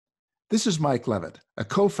This is Mike Levitt, a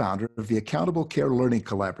co-founder of the Accountable Care Learning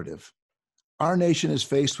Collaborative. Our nation is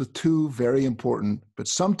faced with two very important, but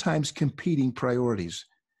sometimes competing priorities.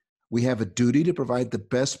 We have a duty to provide the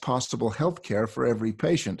best possible health care for every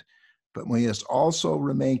patient, but we must also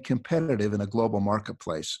remain competitive in a global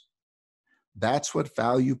marketplace. That's what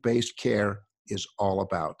value-based care is all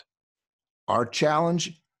about. Our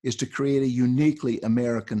challenge is to create a uniquely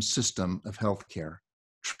American system of healthcare.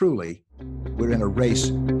 Truly, we're in a race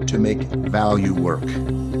to make value work.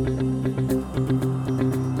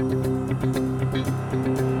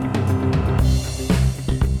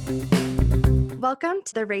 Welcome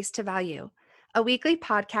to The Race to Value, a weekly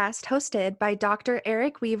podcast hosted by Dr.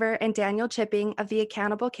 Eric Weaver and Daniel Chipping of the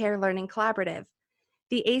Accountable Care Learning Collaborative.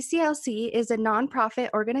 The ACLC is a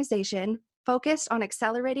nonprofit organization focused on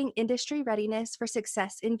accelerating industry readiness for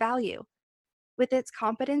success in value. With its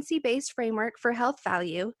competency-based framework for health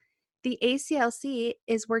value, the ACLC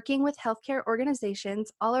is working with healthcare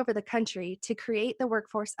organizations all over the country to create the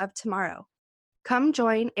workforce of tomorrow. Come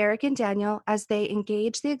join Eric and Daniel as they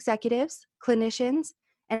engage the executives, clinicians,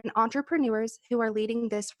 and entrepreneurs who are leading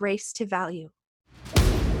this race to value.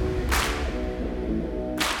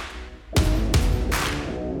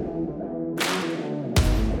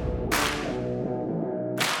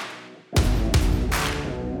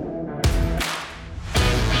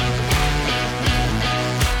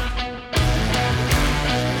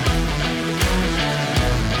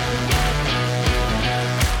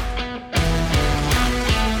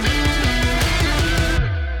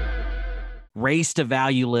 Race to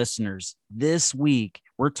Value listeners, this week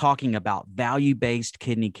we're talking about value-based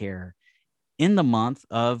kidney care in the month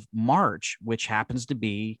of March, which happens to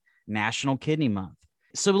be National Kidney Month.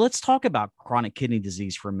 So let's talk about chronic kidney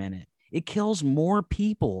disease for a minute. It kills more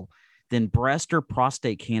people than breast or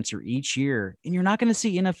prostate cancer each year, and you're not going to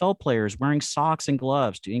see NFL players wearing socks and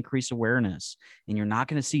gloves to increase awareness, and you're not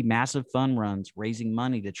going to see massive fund runs raising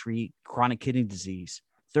money to treat chronic kidney disease.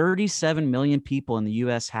 37 million people in the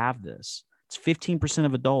U.S. have this. It's 15%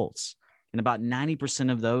 of adults, and about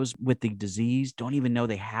 90% of those with the disease don't even know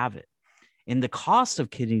they have it. And the costs of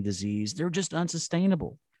kidney disease, they're just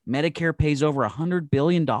unsustainable. Medicare pays over $100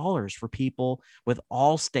 billion for people with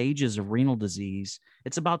all stages of renal disease.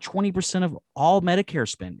 It's about 20% of all Medicare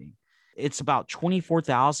spending. It's about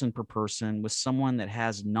 $24,000 per person with someone that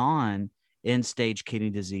has non-end-stage kidney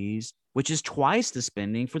disease, which is twice the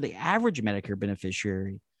spending for the average Medicare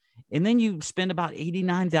beneficiary. And then you spend about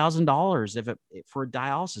 $89,000 for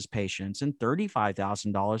dialysis patients and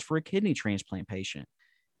 $35,000 for a kidney transplant patient.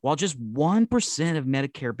 While just 1% of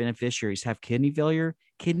Medicare beneficiaries have kidney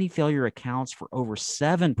failure accounts for over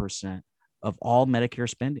 7% of all Medicare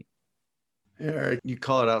spending. Eric, you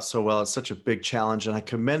call it out so well. It's such a big challenge, and I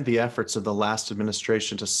commend the efforts of the last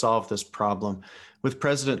administration to solve this problem, with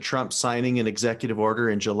President Trump signing an executive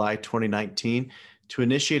order in July 2019 to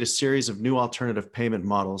initiate a series of new alternative payment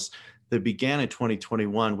models that began in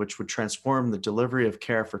 2021, which would transform the delivery of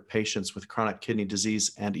care for patients with chronic kidney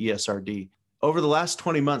disease and ESRD. Over the last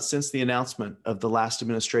 20 months since the announcement of the last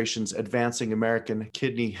administration's Advancing American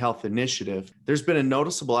Kidney Health Initiative, there's been a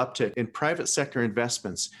noticeable uptick in private sector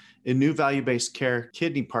investments in new value-based care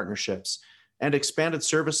kidney partnerships and expanded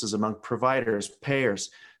services among providers, payers,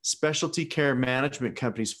 specialty care management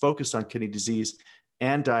companies focused on kidney disease,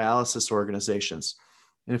 and dialysis organizations.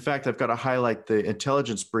 And in fact, I've got to highlight the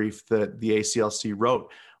intelligence brief that the ACLC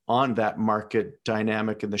wrote on that market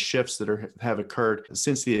dynamic and the shifts that have occurred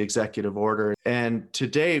since the executive order. And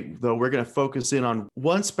today, though, we're going to focus in on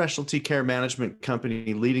one specialty care management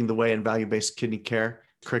company leading the way in value-based kidney care,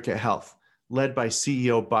 Cricket Health, led by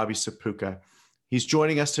CEO Bobby Sepucha. He's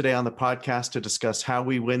joining us today on the podcast to discuss how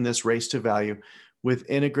we win this race to value with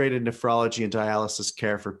integrated nephrology and dialysis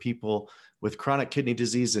care for people with chronic kidney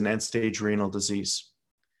disease and end-stage renal disease.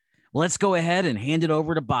 Let's go ahead and hand it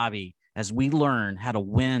over to Bobby as we learn how to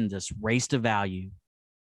win this race to value.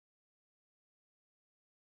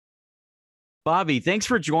 Bobby, thanks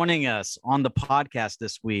for joining us on the podcast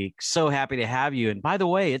this week. So happy to have you. And by the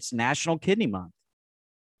way, it's National Kidney Month.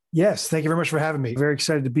 Yes, thank you very much for having me. Very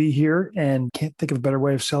excited to be here and can't think of a better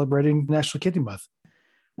way of celebrating National Kidney Month.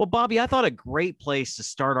 Well, Bobby, I thought a great place to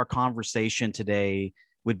start our conversation today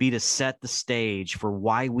would be to set the stage for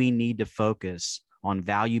why we need to focus on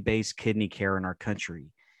value-based kidney care in our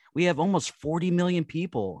country. We have almost 40 million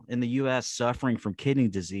people in the U.S. suffering from kidney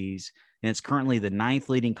disease, and it's currently the 9th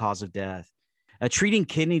leading cause of death. Treating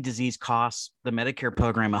kidney disease costs the Medicare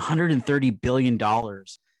program $130 billion.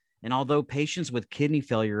 And although patients with kidney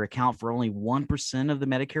failure account for only 1% of the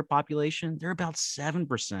Medicare population, they're about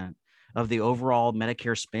 7% of the overall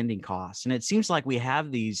Medicare spending costs. And it seems like we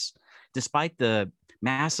have these, despite the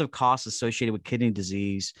massive costs associated with kidney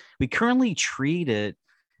disease, we currently treat it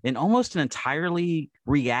in almost an entirely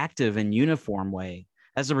reactive and uniform way.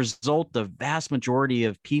 As a result, the vast majority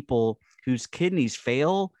of people whose kidneys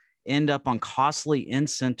fail end up on costly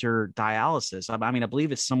in-center dialysis. I mean, I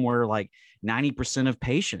believe it's somewhere like 90% of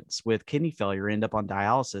patients with kidney failure end up on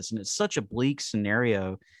dialysis. And it's such a bleak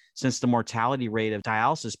scenario since the mortality rate of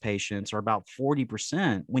dialysis patients are about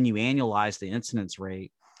 40% when you annualize the incidence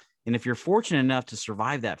rate. And if you're fortunate enough to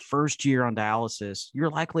survive that first year on dialysis,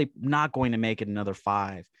 you're likely not going to make it another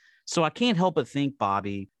 5. So I can't help but think,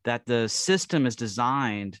 Bobby, that the system is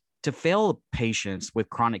designed to fail patients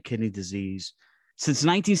with chronic kidney disease. Since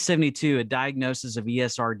 1972, a diagnosis of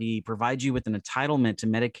ESRD provides you with an entitlement to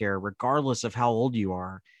Medicare, regardless of how old you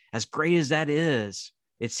are. As great as that is,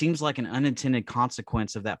 it seems like an unintended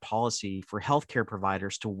consequence of that policy for healthcare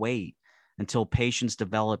providers to wait until patients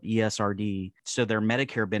develop ESRD so their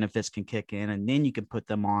Medicare benefits can kick in, and then you can put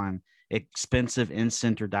them on expensive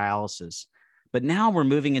in-center dialysis. But now we're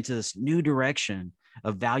moving into this new direction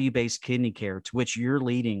of value-based kidney care, to which you're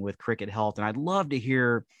leading with Cricket Health. And I'd love to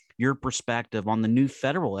hear your perspective on the new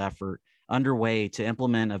federal effort underway to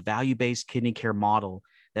implement a value-based kidney care model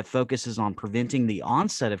that focuses on preventing the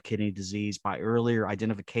onset of kidney disease by earlier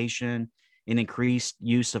identification and increased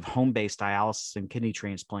use of home-based dialysis and kidney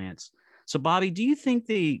transplants. So, Bobby, do you think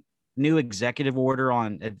the new executive order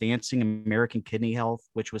on advancing American kidney health,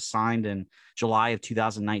 which was signed in July of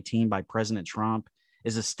 2019 by President Trump,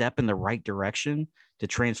 is a step in the right direction to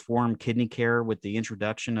transform kidney care with the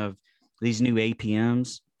introduction of these new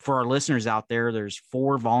APMs? For our listeners out there, there's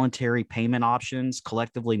 4 voluntary payment options,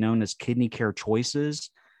 collectively known as kidney care choices,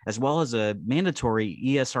 as well as a mandatory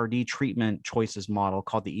ESRD treatment choices model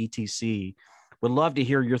called the ETC. Would love to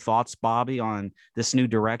hear your thoughts, Bobby, on this new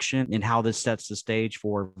direction and how this sets the stage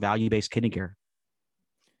for value-based kidney care.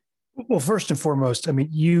 Well, first and foremost, I mean,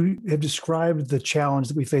 you have described the challenge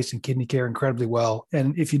that we face in kidney care incredibly well.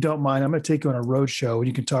 And if you don't mind, I'm going to take you on a road show and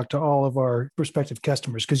you can talk to all of our prospective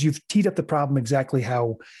customers because you've teed up the problem exactly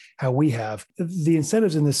how we have. The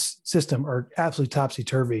incentives in this system are absolutely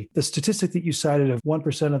topsy-turvy. The statistic that you cited of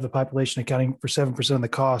 1% of the population accounting for 7% of the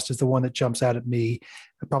cost is the one that jumps out at me,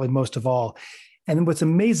 probably most of all. And what's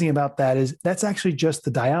amazing about that is that's actually just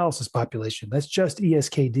the dialysis population. That's just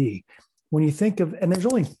ESKD. When you think of, and there's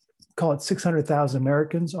only call it 600,000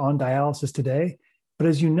 Americans on dialysis today. But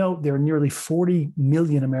as you note, there are nearly 40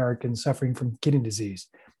 million Americans suffering from kidney disease.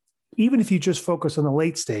 Even if you just focus on the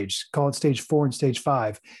late stage, call it stage 4 and stage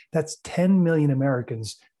 5, that's 10 million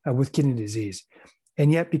Americans with kidney disease.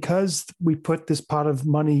 And yet, because we put this pot of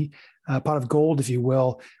money, pot of gold, if you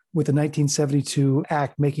will, with the 1972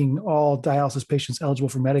 Act making all dialysis patients eligible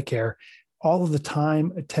for Medicare, all of the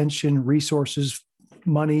time, attention, resources,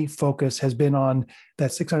 money focus has been on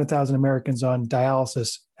that 600,000 Americans on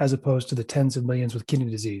dialysis as opposed to the tens of millions with kidney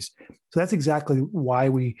disease. So that's exactly why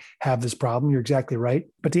we have this problem. You're exactly right.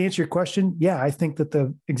 But to answer your question, yeah, I think that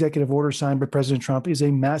the executive order signed by President Trump is a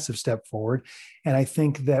massive step forward. And I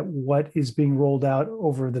think that what is being rolled out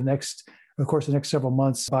over the next several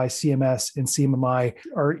months by CMS and CMMI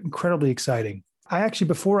are incredibly exciting. I actually,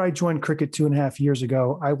 before I joined Cricket 2.5 years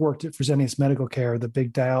ago, I worked at Fresenius Medical Care, the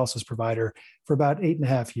big dialysis provider, for about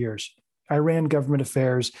 8.5 years. I ran government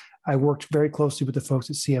affairs. I worked very closely with the folks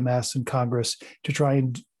at CMS and Congress to try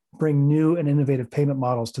and bring new and innovative payment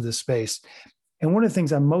models to this space. And one of the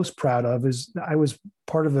things I'm most proud of is I was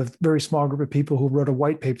part of a very small group of people who wrote a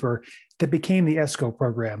white paper that became the ESCO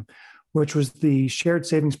program, which was the shared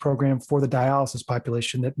savings program for the dialysis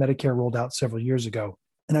population that Medicare rolled out several years ago.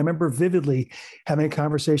 And I remember vividly having a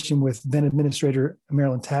conversation with then Administrator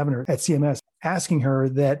Marilyn Tavenner at CMS, asking her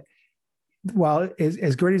that while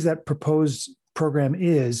as great as that proposed program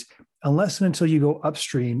is, unless and until you go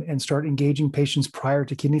upstream and start engaging patients prior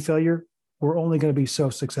to kidney failure, we're only going to be so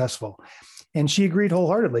successful. And she agreed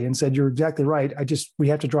wholeheartedly and said, "You're exactly right. We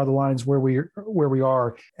have to draw the lines where we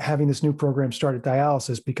are having this new program start at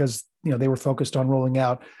dialysis because they were focused on rolling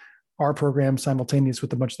out our program simultaneous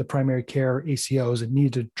with a bunch of the primary care ACOs and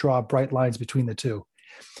needed to draw bright lines between the two."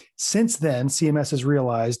 Since then, CMS has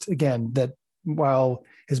realized, again, that while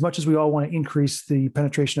as much as we all want to increase the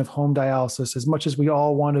penetration of home dialysis, as much as we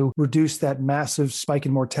all want to reduce that massive spike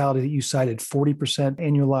in mortality that you cited, 40%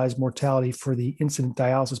 annualized mortality for the incident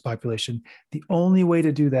dialysis population, the only way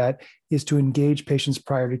to do that is to engage patients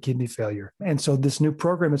prior to kidney failure. And so this new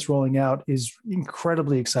program that's rolling out is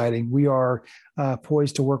incredibly exciting. We are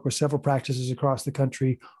poised to work with several practices across the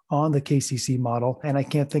country on the KCC model. And I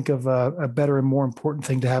can't think of a better and more important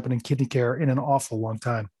thing to happen in kidney care in an awful long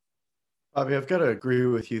time. Bobby, I've got to agree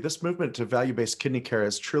with you. This movement to value-based kidney care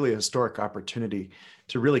is truly a historic opportunity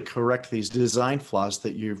to really correct these design flaws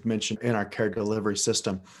that you've mentioned in our care delivery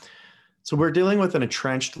system. So we're dealing with an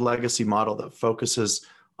entrenched legacy model that focuses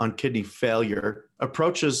on kidney failure,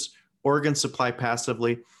 approaches organ supply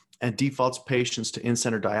passively, and defaults patients to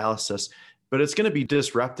in-center dialysis, but it's going to be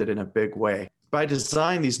disrupted in a big way. By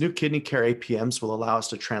design, these new kidney care APMs will allow us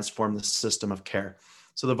to transform the system of care.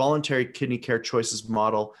 So the voluntary kidney care choices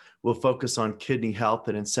model will focus on kidney health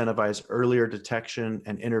and incentivize earlier detection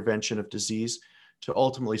and intervention of disease to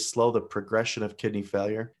ultimately slow the progression of kidney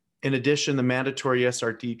failure. In addition, the mandatory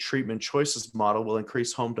SRD treatment choices model will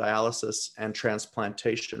increase home dialysis and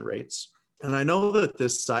transplantation rates. And I know that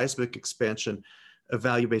this seismic expansion of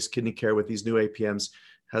value-based kidney care with these new APMs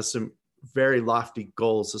has some very lofty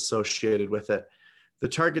goals associated with it. The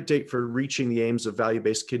target date for reaching the aims of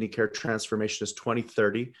value-based kidney care transformation is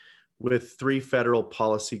 2030, with 3 federal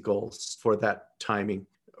policy goals for that timing.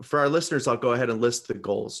 For our listeners, I'll go ahead and list the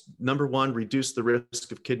goals. Number 1, reduce the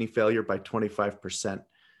risk of kidney failure by 25%.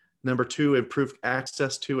 Number 2, improve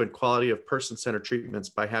access to and quality of person-centered treatments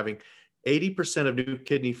by having 80% of new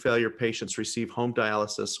kidney failure patients receive home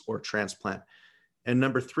dialysis or transplant. And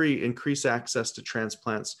number 3, increase access to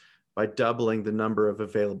transplants by doubling the number of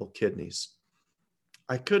available kidneys.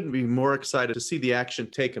 I couldn't be more excited to see the action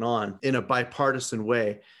taken on in a bipartisan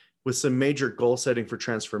way with some major goal setting for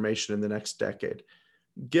transformation in the next decade.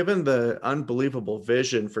 Given the unbelievable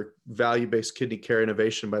vision for value-based kidney care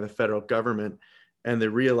innovation by the federal government and the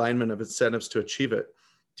realignment of incentives to achieve it,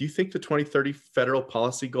 do you think the 2030 federal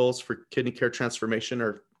policy goals for kidney care transformation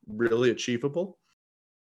are really achievable?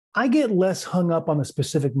 I get less hung up on the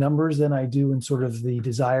specific numbers than I do in sort of the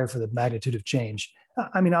desire for the magnitude of change.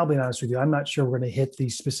 I mean, I'll be honest with you, I'm not sure we're going to hit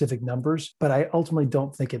these specific numbers, but I ultimately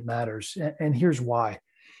don't think it matters. And here's why.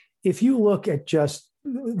 If you look at just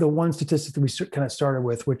the one statistic that we kind of started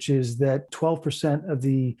with, which is that 12% of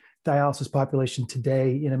the dialysis population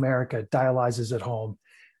today in America dialyzes at home,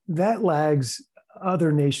 that lags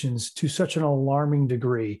other nations to such an alarming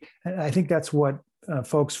degree. And I think that's what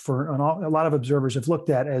folks a lot of observers have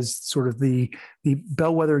looked at as sort of the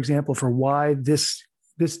bellwether example for why this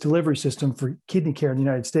delivery system for kidney care in the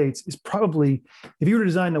United States is probably, if you were to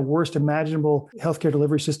design the worst imaginable healthcare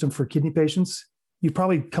delivery system for kidney patients, you'd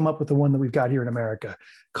probably come up with the one that we've got here in America.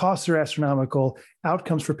 Costs are astronomical.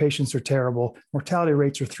 Outcomes for patients are terrible. Mortality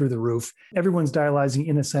rates are through the roof. Everyone's dialyzing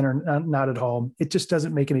in a center, not at home. It just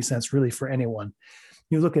doesn't make any sense really for anyone.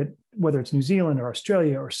 You look at whether it's New Zealand or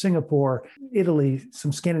Australia or Singapore, Italy,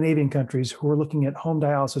 some Scandinavian countries who are looking at home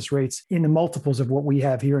dialysis rates in the multiples of what we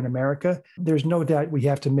have here in America. There's no doubt we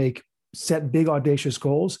have to set big, audacious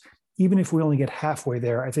goals. Even if we only get halfway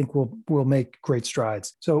there, I think we'll make great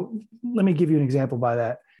strides. So let me give you an example by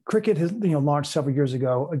that. Cricket has launched several years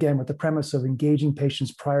ago, again, with the premise of engaging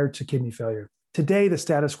patients prior to kidney failure. Today, the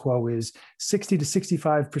status quo is 60 to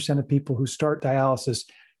 65% of people who start dialysis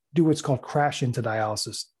do what's called crash into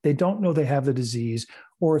dialysis. They don't know they have the disease,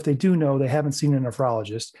 or if they do know, they haven't seen a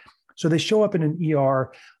nephrologist. So they show up in an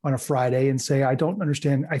ER on a Friday and say, I don't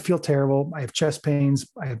understand. I feel terrible. I have chest pains.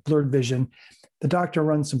 I have blurred vision. The doctor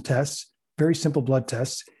runs some tests, very simple blood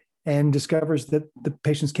tests, and discovers that the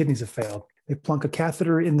patient's kidneys have failed. They plunk a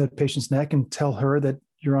catheter in the patient's neck and tell her that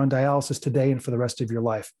you're on dialysis today and for the rest of your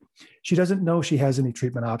life. She doesn't know she has any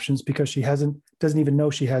treatment options because she doesn't even know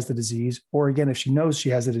she has the disease. Or again, if she knows she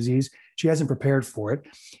has the disease, she hasn't prepared for it.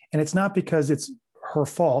 And it's not because it's her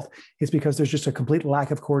fault. It's because there's just a complete lack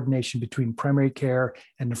of coordination between primary care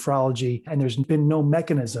and nephrology. And there's been no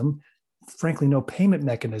mechanism, frankly, no payment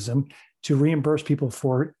mechanism to reimburse people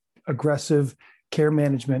for aggressive care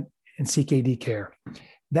management and CKD care.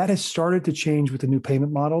 That has started to change with the new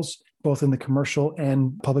payment models, both in the commercial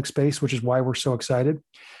and public space, which is why we're so excited.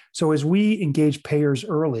 So as we engage payers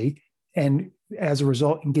early, and as a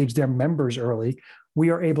result, engage their members early,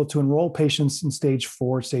 we are able to enroll patients in stage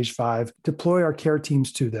 4, stage 5, deploy our care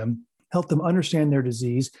teams to them, help them understand their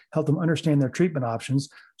disease, help them understand their treatment options,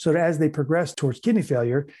 so that as they progress towards kidney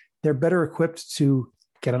failure, they're better equipped to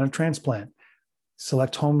get on a transplant,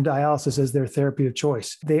 select home dialysis as their therapy of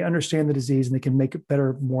choice. They understand the disease and they can make a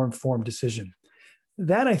better, more informed decision.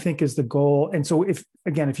 That, I think, is the goal. And so if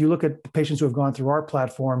you look at the patients who have gone through our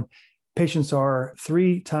platform, patients are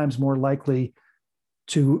 3 times more likely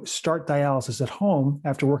to start dialysis at home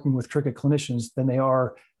after working with Cricket clinicians than they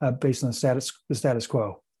are based on the status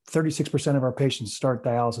quo. 36% of our patients start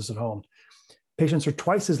dialysis at home. Patients are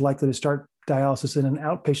twice as likely to start dialysis in an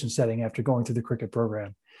outpatient setting after going through the Cricket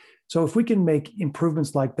program. So if we can make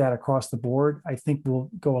improvements like that across the board, I think we'll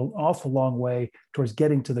go an awful long way towards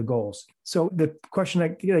getting to the goals. So the question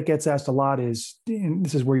that gets asked a lot is, and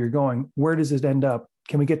this is where you're going, where does it end up?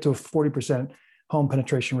 Can we get to a 40% home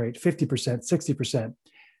penetration rate, 50%, 60%?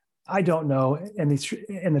 I don't know. And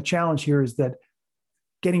the challenge here is that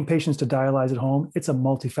getting patients to dialyze at home, it's a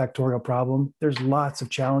multifactorial problem. There's lots of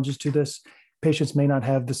challenges to this. Patients may not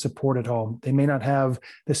have the support at home. They may not have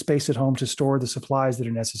the space at home to store the supplies that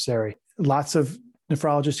are necessary. Lots of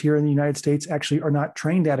nephrologists here in the United States actually are not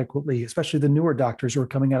trained adequately, especially the newer doctors who are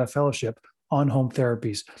coming out of fellowship on home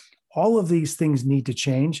therapies. All of these things need to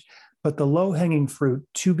change, but the low-hanging fruit,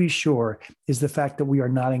 to be sure, is the fact that we are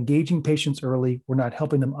not engaging patients early. We're not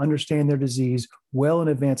helping them understand their disease well in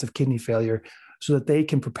advance of kidney failure so that they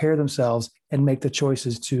can prepare themselves and make the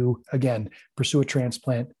choices to, again, pursue a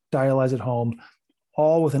transplant, dialyze at home,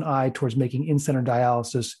 all with an eye towards making in-center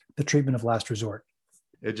dialysis the treatment of last resort.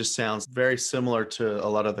 It just sounds very similar to a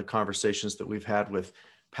lot of the conversations that we've had with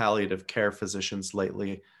palliative care physicians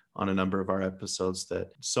lately on a number of our episodes, that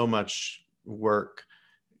so much work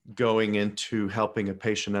going into helping a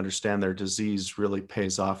patient understand their disease really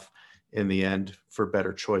pays off in the end for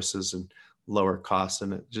better choices and lower costs.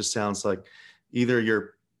 And it just sounds like either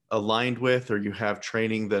you're aligned with or you have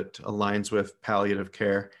training that aligns with palliative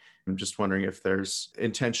care. I'm just wondering if there's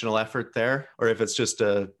intentional effort there or if it's just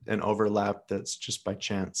an overlap that's just by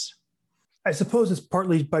chance. I suppose it's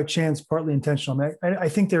partly by chance, partly intentional. I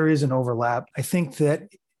think there is an overlap. I think that,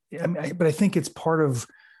 but I think it's part of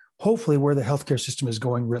hopefully where the healthcare system is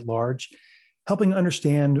going writ large, helping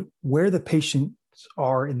understand where the patients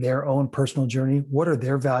are in their own personal journey. What are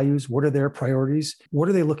their values? What are their priorities? What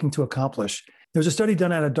are they looking to accomplish? There was a study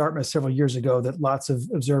done out of Dartmouth several years ago that lots of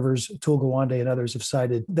observers, Atul Gawande and others, have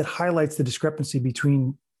cited that highlights the discrepancy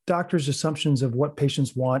between doctors' assumptions of what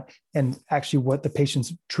patients want and actually what the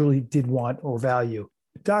patients truly did want or value.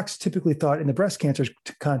 Docs typically thought in the breast cancer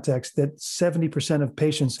context that 70% of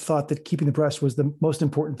patients thought that keeping the breast was the most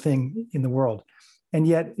important thing in the world. And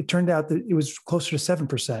yet it turned out that it was closer to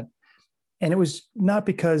 7%. And it was not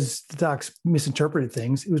because the docs misinterpreted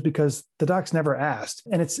things. It was because the docs never asked.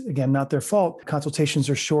 And it's, again, not their fault. Consultations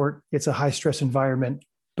are short. It's a high stress environment.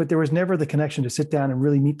 But there was never the connection to sit down and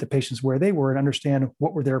really meet the patients where they were and understand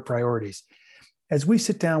what were their priorities. As we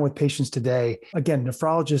sit down with patients today, again,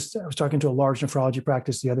 nephrologists, I was talking to a large nephrology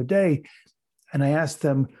practice the other day, and I asked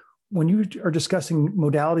them, when you are discussing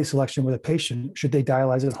modality selection with a patient, should they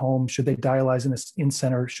dialyze at home? Should they dialyze in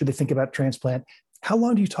center? Should they think about transplant? How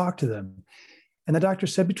long do you talk to them? And the doctor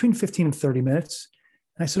said between 15 and 30 minutes.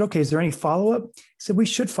 And I said, okay, is there any follow-up? He said, we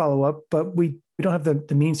should follow up, but we don't have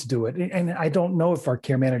the means to do it. And I don't know if our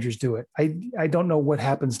care managers do it. I don't know what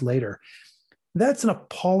happens later. That's an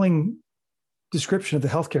appalling description of the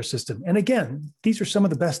healthcare system. And again, these are some of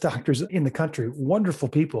the best doctors in the country, wonderful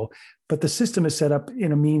people, but the system is set up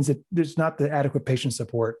in a means that there's not the adequate patient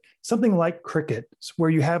support. Something like Cricket, where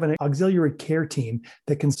you have an auxiliary care team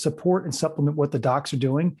that can support and supplement what the docs are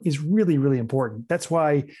doing, is really, really important. That's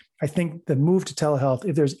why I think the move to telehealth,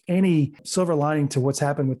 if there's any silver lining to what's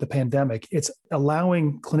happened with the pandemic, it's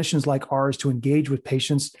allowing clinicians like ours to engage with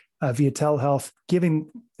patients via telehealth, giving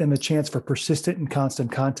them a chance for persistent and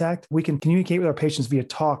constant contact. We can communicate with our patients via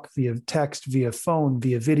talk, via text, via phone,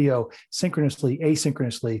 via video, synchronously,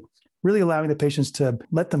 asynchronously, really allowing the patients to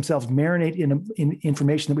let themselves marinate in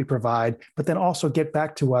information that we provide, but then also get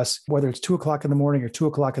back to us, whether it's 2:00 in the morning or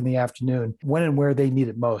 2:00 in the afternoon, when and where they need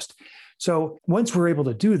it most. So once we're able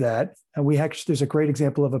to do that, and there's a great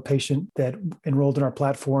example of a patient that enrolled in our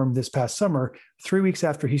platform this past summer, 3 weeks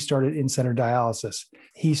after he started in-center dialysis.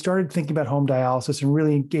 He started thinking about home dialysis and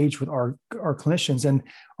really engaged with our clinicians. And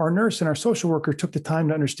our nurse and our social worker took the time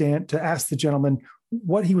to ask the gentleman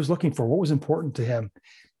what he was looking for, what was important to him.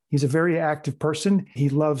 He's a very active person. He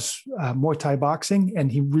loves Muay Thai boxing,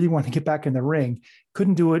 and he really wanted to get back in the ring.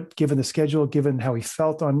 Couldn't do it given the schedule, given how he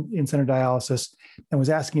felt on in-center dialysis, and was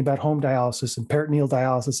asking about home dialysis and peritoneal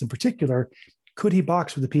dialysis in particular. Could he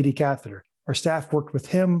box with a PD catheter? Our staff worked with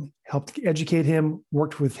him, helped educate him,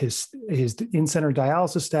 worked with his in-center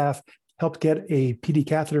dialysis staff, helped get a PD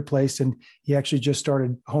catheter placed, and he actually just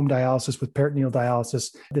started home dialysis with peritoneal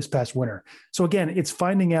dialysis this past winter. So again, it's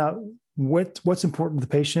finding out what's important to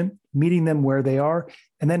the patient, meeting them where they are,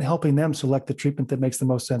 and then helping them select the treatment that makes the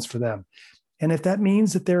most sense for them. And if that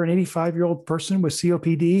means that they're an 85-year-old person with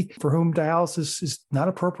COPD for whom dialysis is not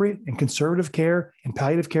appropriate and conservative care and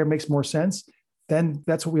palliative care makes more sense, then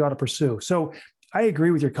that's what we ought to pursue. So I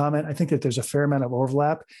agree with your comment. I think that there's a fair amount of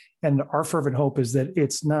overlap. And our fervent hope is that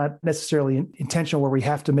it's not necessarily intentional where we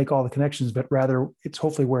have to make all the connections, but rather it's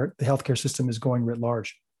hopefully where the healthcare system is going writ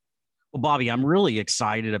large. Well, Bobby, I'm really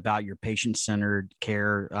excited about your patient-centered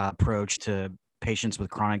care approach to patients with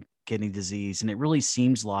chronic kidney disease. And it really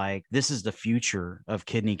seems like this is the future of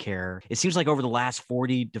kidney care. It seems like over the last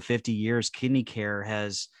 40 to 50 years, kidney care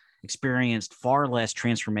has experienced far less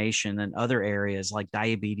transformation than other areas like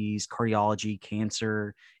diabetes, cardiology,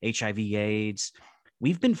 cancer, HIV/AIDS.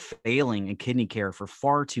 We've been failing in kidney care for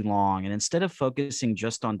far too long. And instead of focusing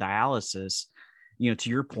just on dialysis, to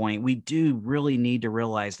your point, we do really need to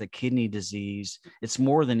realize that kidney disease, it's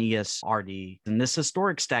more than ESRD. And this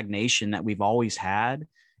historic stagnation that we've always had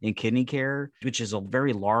in kidney care, which is a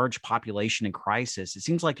very large population in crisis, it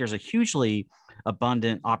seems like there's a hugely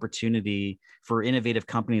abundant opportunity for innovative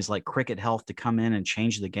companies like Cricket Health to come in and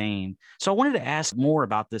change the game. So I wanted to ask more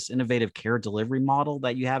about this innovative care delivery model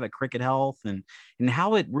that you have at Cricket Health and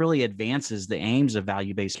how it really advances the aims of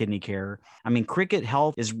value-based kidney care. I mean, Cricket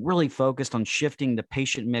Health is really focused on shifting the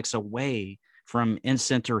patient mix away from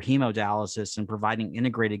in-center hemodialysis and providing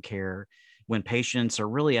integrated care when patients are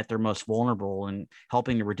really at their most vulnerable and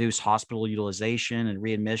helping to reduce hospital utilization and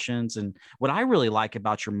readmissions. And what I really like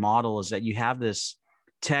about your model is that you have this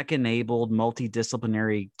tech-enabled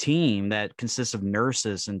multidisciplinary team that consists of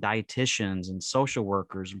nurses and dietitians and social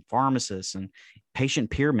workers and pharmacists and patient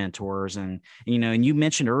peer mentors. And you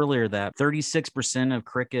mentioned earlier that 36% of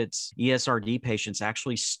Cricket's ESRD patients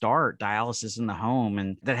actually start dialysis in the home,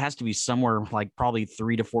 and that has to be somewhere like probably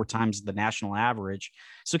 3 to 4 times the national average.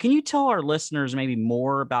 So can you tell our listeners maybe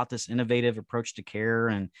more about this innovative approach to care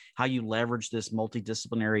and how you leverage this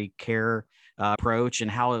multidisciplinary care approach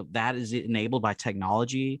and how that is enabled by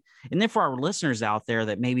technology? And then for our listeners out there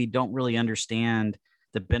that maybe don't really understand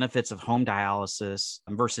the benefits of home dialysis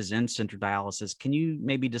versus in-center dialysis, can you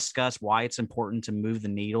maybe discuss why it's important to move the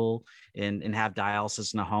needle and have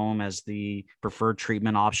dialysis in the home as the preferred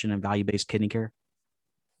treatment option in value-based kidney care?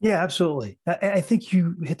 Yeah, absolutely. I think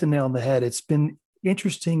you hit the nail on the head. It's been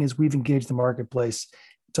interesting as we've engaged the marketplace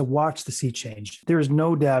to watch the sea change. There is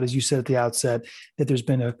no doubt, as you said at the outset, that there's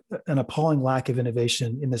been an appalling lack of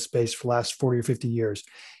innovation in this space for the last 40 or 50 years.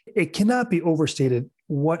 It cannot be overstated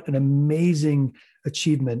what an amazing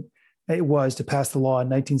achievement it was to pass the law in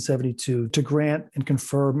 1972 to grant and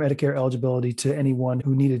confer Medicare eligibility to anyone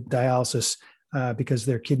who needed dialysis because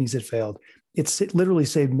their kidneys had failed. It literally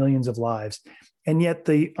saved millions of lives. And yet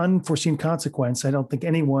the unforeseen consequence, I don't think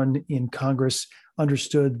anyone in Congress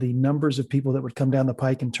understood the numbers of people that would come down the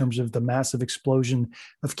pike in terms of the massive explosion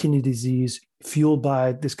of kidney disease fueled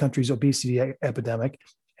by this country's obesity epidemic.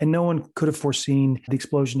 And no one could have foreseen the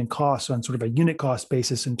explosion in costs on sort of a unit cost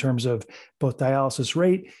basis in terms of both dialysis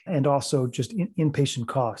rate and also just inpatient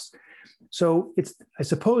costs. So it's, I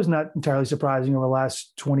suppose, not entirely surprising over the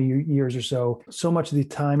last 20 years or so much of the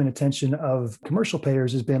time and attention of commercial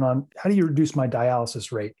payers has been on how do you reduce my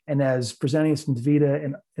dialysis rate? And as Fresenius and DaVita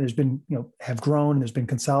and there's been, have grown, and there's been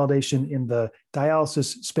consolidation in the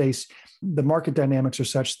dialysis space, the market dynamics are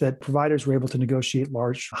such that providers were able to negotiate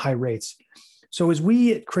large, high rates. So as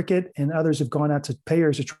we at Cricket and others have gone out to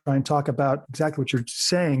payers to try and talk about exactly what you're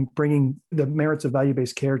saying, bringing the merits of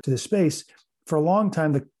value-based care to this space, for a long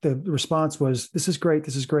time, the response was, this is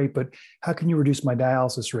great, but how can you reduce my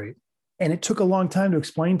dialysis rate? And it took a long time to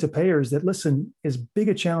explain to payers that, listen, as big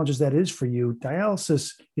a challenge as that is for you,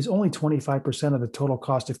 dialysis is only 25% of the total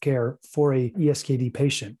cost of care for a ESKD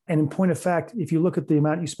patient. And in point of fact, if you look at the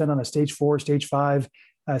amount you spend on a stage 4, stage 5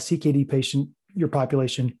 CKD patient, your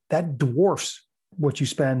population, that dwarfs what you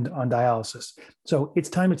spend on dialysis. So it's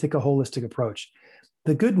time to take a holistic approach.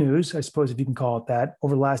 The good news, I suppose, if you can call it that,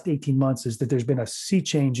 over the last 18 months is that there's been a sea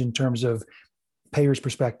change in terms of payers'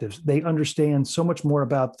 perspectives. They understand so much more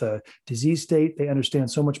about the disease state. They understand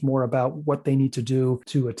so much more about what they need to do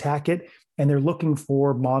to attack it. And they're looking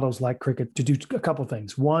for models like Cricket to do a couple of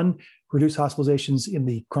things. One, reduce hospitalizations in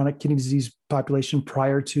the chronic kidney disease population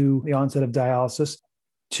prior to the onset of dialysis.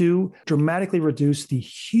 Two, dramatically reduce the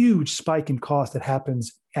huge spike in cost that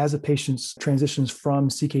happens as a patient transitions from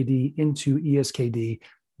CKD into ESKD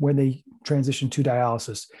when they transition to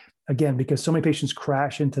dialysis. Again, because so many patients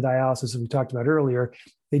crash into dialysis, as we talked about earlier,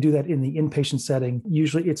 they do that in the inpatient setting.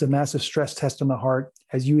 Usually it's a massive stress test on the heart.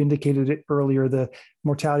 As you indicated it earlier, the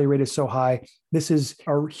mortality rate is so high. This is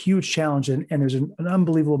a huge challenge, and there's an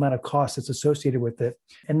unbelievable amount of cost that's associated with it.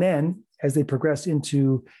 And then as they progress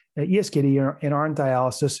into ESKD and are on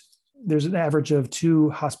dialysis, there's an average of 2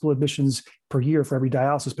 hospital admissions per year for every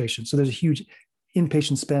dialysis patient. So there's a huge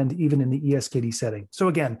inpatient spend even in the ESKD setting. So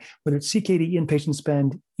again, whether it's CKD inpatient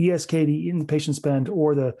spend, ESKD inpatient spend,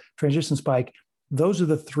 or the transition spike, those are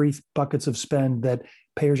the 3 buckets of spend that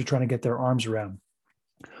payers are trying to get their arms around.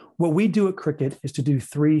 What we do at Cricket is to do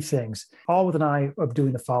 3 things, all with an eye of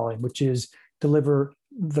doing the following, which is deliver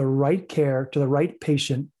the right care to the right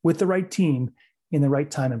patient with the right team in the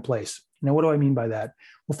right time and place. Now, what do I mean by that?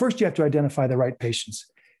 Well, first, you have to identify the right patients.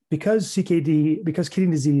 Because kidney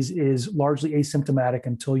disease is largely asymptomatic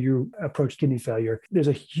until you approach kidney failure, there's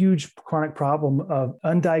a huge chronic problem of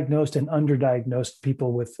undiagnosed and underdiagnosed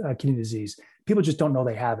people with kidney disease. People just don't know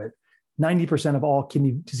they have it. 90% of all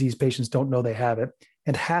kidney disease patients don't know they have it.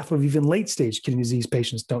 And half of even late stage kidney disease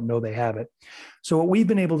patients don't know they have it. So what we've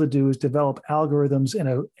been able to do is develop algorithms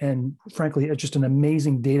and frankly, just an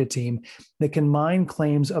amazing data team that can mine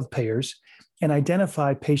claims of payers and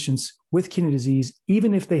identify patients with kidney disease,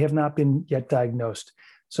 even if they have not been yet diagnosed.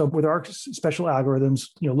 So with our special algorithms,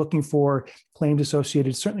 looking for claims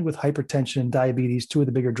associated certainly with hypertension and diabetes, two of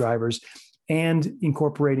the bigger drivers, and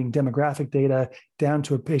incorporating demographic data down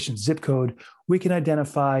to a patient's zip code, we can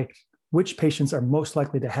identify which patients are most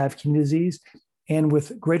likely to have kidney disease. And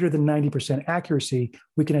with greater than 90% accuracy,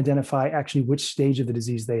 we can identify actually which stage of the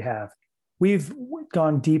disease they have. We've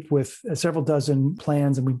gone deep with several dozen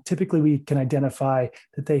plans, and we can identify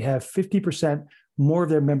that they have 50% more of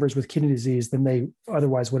their members with kidney disease than they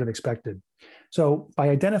otherwise would have expected. So by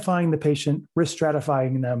identifying the patient, risk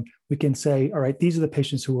stratifying them, we can say, all right, these are the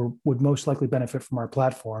patients who would most likely benefit from our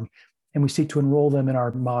platform, and we seek to enroll them in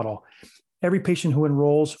our model. Every patient who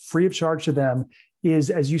enrolls free of charge to them is,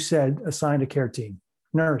 as you said, assigned a care team: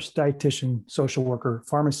 nurse, dietitian, social worker,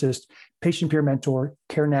 pharmacist, patient peer mentor,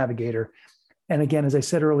 care navigator. And again, as I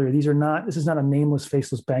said earlier, this is not a nameless,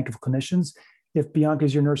 faceless bank of clinicians. If Bianca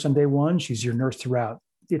is your nurse on day one, she's your nurse throughout.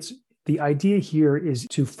 The idea here is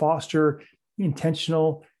to foster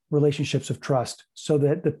intentional relationships of trust so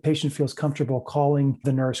that the patient feels comfortable calling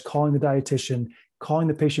the nurse, calling the dietitian, calling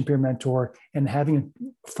the patient peer mentor, and having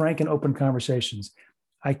frank and open conversations.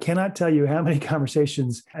 I cannot tell you how many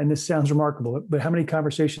conversations, and this sounds remarkable, but how many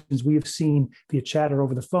conversations we have seen via chat or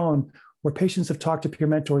over the phone where patients have talked to peer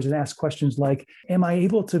mentors and asked questions like, am I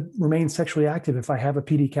able to remain sexually active if I have a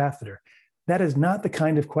PD catheter? That is not the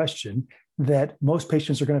kind of question that most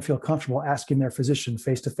patients are going to feel comfortable asking their physician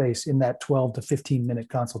face-to-face in that 12 to 15-minute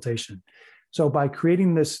consultation. So by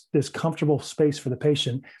creating this comfortable space for the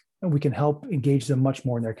patient, we can help engage them much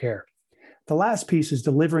more in their care. The last piece is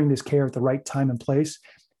delivering this care at the right time and place.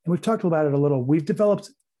 And we've talked about it a little. We've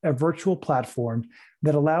developed a virtual platform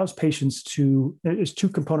that allows patients there's two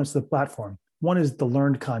components to the platform. One is the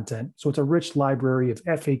learned content. So it's a rich library of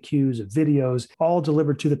FAQs, of videos, all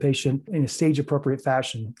delivered to the patient in a stage appropriate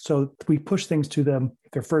fashion. So we push things to them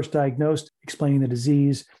if they're first diagnosed, explaining the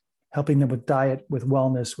disease, helping them with diet, with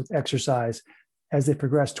wellness, with exercise. As they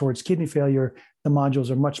progress towards kidney failure, the modules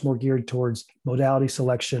are much more geared towards modality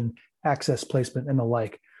selection, access placement, and the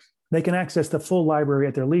like. They can access the full library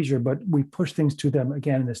at their leisure, but we push things to them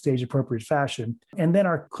again in a stage appropriate fashion. And then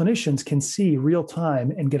our clinicians can see real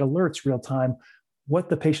time and get alerts real time what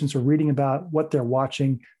the patients are reading about, what they're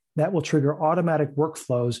watching. That will trigger automatic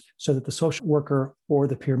workflows so that the social worker or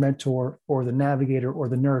the peer mentor or the navigator or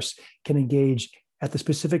the nurse can engage at the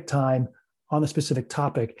specific time on the specific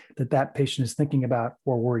topic that patient is thinking about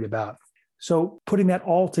or worried about. So putting that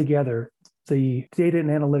all together, the data and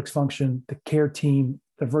analytics function, the care team,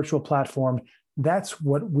 the virtual platform, that's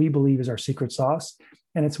what we believe is our secret sauce.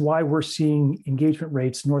 And it's why we're seeing engagement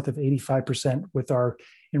rates north of 85% with our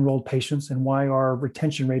enrolled patients and why our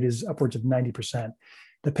retention rate is upwards of 90%.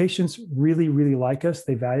 The patients really, really like us.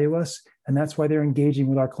 They value us. And that's why they're engaging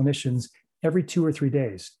with our clinicians every 2 or 3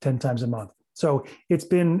 days, 10 times a month. So it's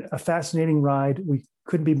been a fascinating ride. We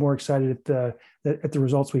couldn't be more excited at the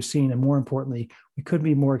results we've seen. And more importantly, we couldn't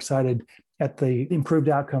be more excited at the improved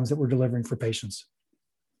outcomes that we're delivering for patients.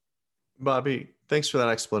 Bobby, thanks for that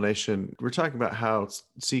explanation. We're talking about how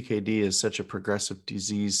CKD is such a progressive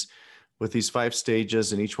disease with these 5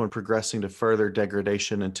 stages and each one progressing to further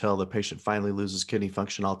degradation until the patient finally loses kidney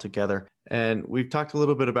function altogether. And we've talked a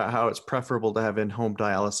little bit about how it's preferable to have in-home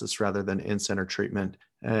dialysis rather than in-center treatment.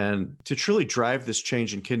 And to truly drive this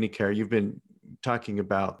change in kidney care, you've been talking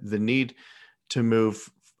about the need to move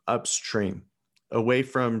upstream, away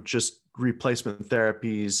from just replacement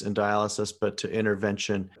therapies and dialysis, but to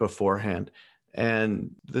intervention beforehand.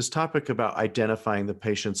 And this topic about identifying the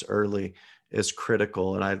patients early is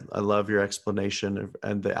critical. And I love your explanation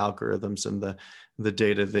and the algorithms and the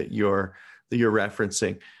data that you're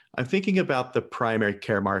referencing. I'm thinking about the primary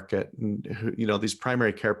care market and these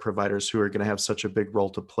primary care providers who are going to have such a big role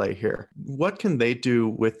to play here. What can they do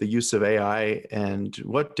with the use of AI and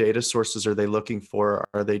what data sources are they looking for?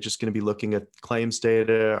 Are they just going to be looking at claims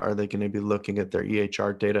data? Are they going to be looking at their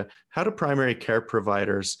EHR data? How do primary care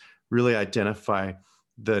providers really identify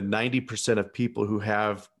the 90% of people who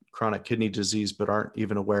have chronic kidney disease but aren't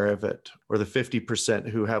even aware of it, or the 50%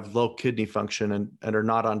 who have low kidney function and are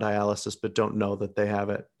not on dialysis but don't know that they have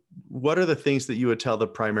it. What are the things that you would tell the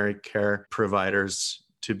primary care providers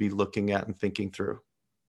to be looking at and thinking through?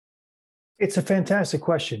 It's a fantastic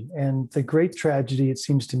question. And the great tragedy, it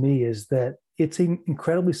seems to me, is that it's an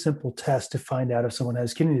incredibly simple test to find out if someone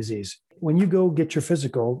has kidney disease. When you go get your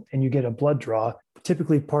physical and you get a blood draw,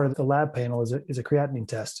 typically part of the lab panel is a creatinine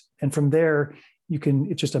test. And from there,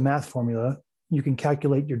 it's just a math formula. You can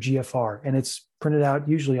calculate your GFR, and it's printed out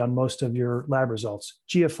usually on most of your lab results.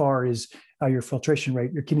 GFR is your filtration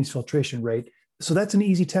rate, your kidney's filtration rate. So that's an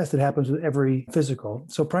easy test that happens with every physical.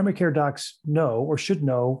 So primary care docs know or should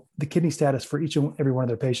know the kidney status for each and every one of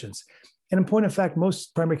their patients. And in point of fact,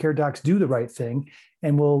 most primary care docs do the right thing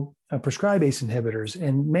and will prescribe ACE inhibitors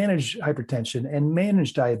and manage hypertension and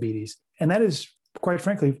manage diabetes. And that is, quite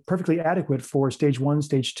frankly, perfectly adequate for stage 1,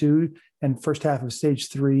 stage 2, and first half of stage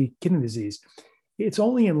 3 kidney disease. It's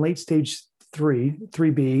only in late stage 3,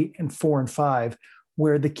 3B, and 4 and 5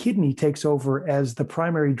 where the kidney takes over as the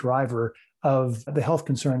primary driver of the health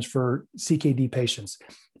concerns for CKD patients.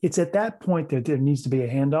 It's at that point that there needs to be a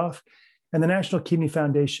handoff. And the National Kidney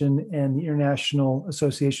Foundation and the international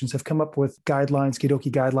associations have come up with guidelines,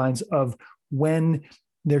 KDOQI guidelines, of when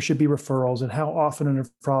there should be referrals and how often a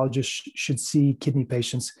nephrologist should see kidney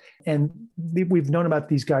patients. And we've known about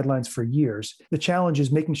these guidelines for years. The challenge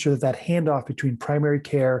is making sure that handoff between primary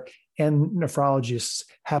care and nephrologists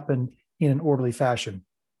happen in an orderly fashion.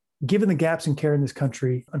 Given the gaps in care in this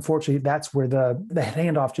country, unfortunately, that's where the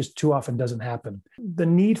handoff just too often doesn't happen. The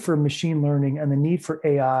need for machine learning and the need for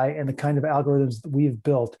AI and the kind of algorithms that we have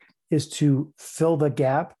built is to fill the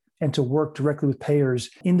gap and to work directly with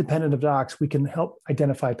payers. Independent of docs, we can help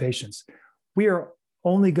identify patients. We are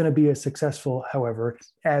only going to be as successful, however,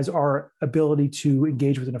 as our ability to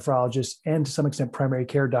engage with a nephrologist and to some extent primary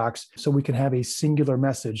care docs so we can have a singular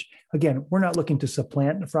message. Again, we're not looking to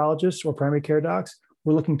supplant nephrologists or primary care docs.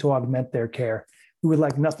 We're looking to augment their care. We would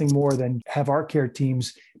like nothing more than have our care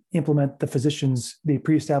teams implement the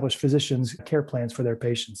pre-established physicians' care plans for their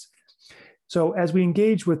patients. So as we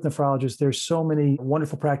engage with nephrologists, there's so many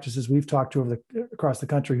wonderful practices we've talked to across the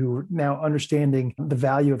country who are now understanding the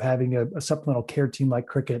value of having a supplemental care team like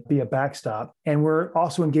Cricket be a backstop. And we're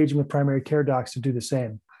also engaging with primary care docs to do the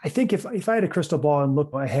same. I think if I had a crystal ball and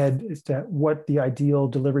look ahead as to what the ideal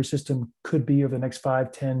delivery system could be over the next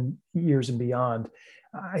 5, 10 years and beyond,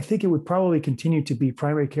 I think it would probably continue to be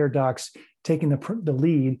primary care docs taking the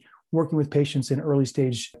lead, working with patients in early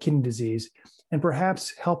stage kidney disease, and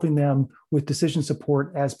perhaps helping them with decision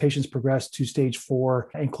support as patients progress to stage 4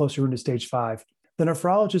 and closer into stage 5. The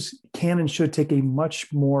nephrologist can and should take a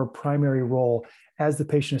much more primary role as the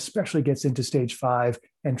patient especially gets into stage 5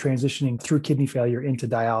 and transitioning through kidney failure into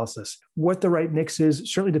dialysis. What the right mix is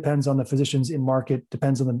certainly depends on the physicians in market,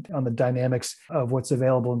 depends on the dynamics of what's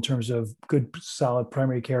available in terms of good, solid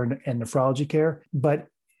primary care and nephrology care. But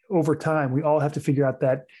over time, we all have to figure out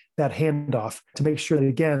that handoff to make sure that,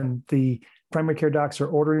 again, the primary care docs are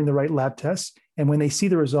ordering the right lab tests. And when they see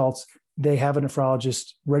the results, they have a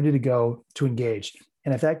nephrologist ready to go to engage.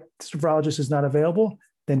 And if that nephrologist is not available,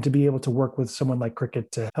 then to be able to work with someone like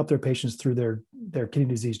Cricket to help their patients through their kidney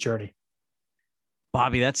disease journey.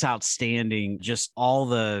 Bobby, that's outstanding. Just all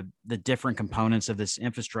the different components of this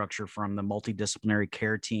infrastructure, from the multidisciplinary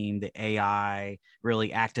care team, the AI,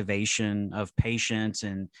 really activation of patients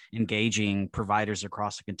and engaging providers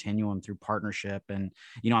across the continuum through partnership. And,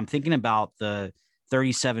 I'm thinking about the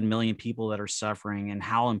 37 million people that are suffering and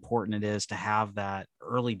how important it is to have that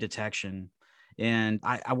early detection. And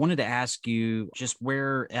I wanted to ask you just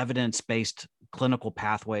where evidence-based clinical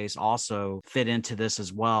pathways also fit into this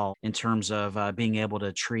as well in terms of being able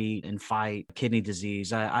to treat and fight kidney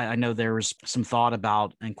disease. I know there was some thought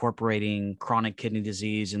about incorporating chronic kidney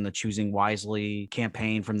disease in the Choosing Wisely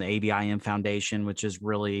campaign from the ABIM Foundation, which is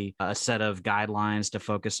really a set of guidelines to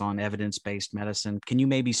focus on evidence-based medicine. Can you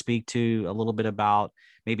maybe speak to a little bit about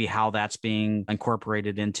maybe how that's being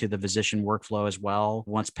incorporated into the physician workflow as well,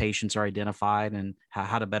 once patients are identified, and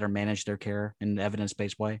how to better manage their care in an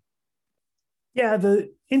evidence-based way? Yeah,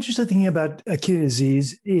 the interesting thing about kidney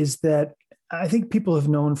disease is that I think people have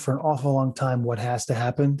known for an awful long time what has to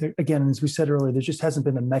happen. Again, as we said earlier, there just hasn't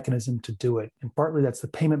been a mechanism to do it. And partly that's the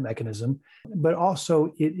payment mechanism, but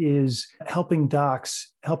also it is helping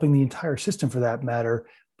docs, helping the entire system for that matter,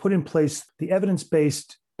 put in place the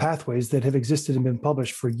evidence-based pathways that have existed and been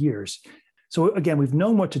published for years. So again, we've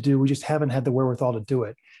known what to do. We just haven't had the wherewithal to do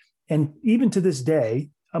it. And even to this day,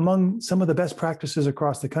 among some of the best practices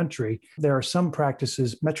across the country, there are some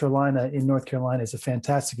practices. Metrolina in North Carolina is a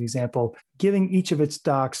fantastic example, giving each of its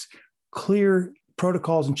docs clear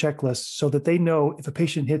protocols and checklists so that they know if a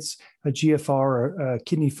patient hits a GFR or a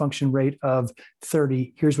kidney function rate of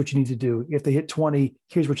 30, here's what you need to do. If they hit 20,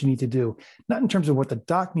 here's what you need to do. Not in terms of what the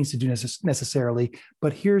doc needs to do necessarily,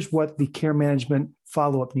 but here's what the care management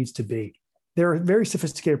follow-up needs to be. There are very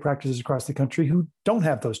sophisticated practices across the country who don't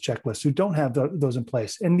have those checklists, who don't have those in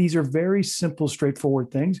place. And these are very simple,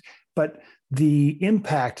 straightforward things, but the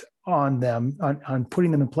impact on them, on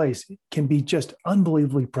putting them in place, can be just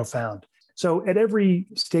unbelievably profound. So at every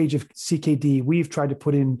stage of CKD, we've tried to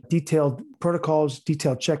put in detailed protocols,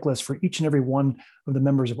 detailed checklists for each and every one of the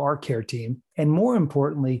members of our care team. And more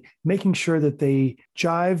importantly, making sure that they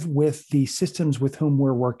jive with the systems with whom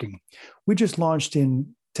we're working. We just launched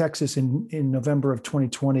in Texas in November of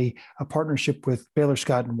 2020, a partnership with Baylor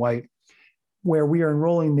Scott and White, where we are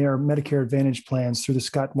enrolling their Medicare Advantage plans through the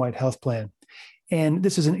Scott and White Health Plan. And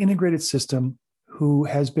this is an integrated system who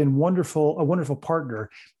has been a wonderful partner,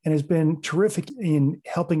 and has been terrific in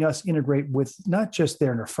helping us integrate with not just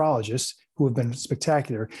their nephrologists, who have been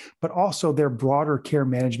spectacular, but also their broader care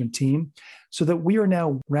management team, so that we are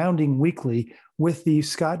now rounding weekly with the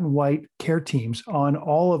Scott and White care teams on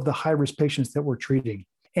all of the high-risk patients that we're treating.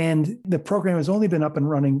 And the program has only been up and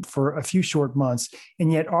running for a few short months,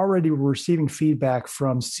 and yet already we're receiving feedback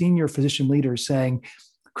from senior physician leaders saying,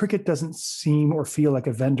 Cricket doesn't seem or feel like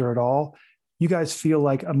a vendor at all. You guys feel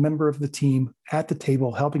like a member of the team at the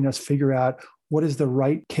table, helping us figure out what is the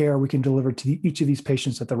right care we can deliver to each of these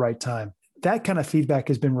patients at the right time. That kind of feedback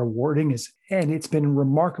has been rewarding, and it's been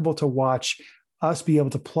remarkable to watch us be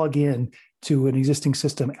able to plug in to an existing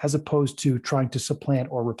system as opposed to trying to supplant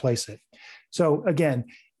or replace it. So again,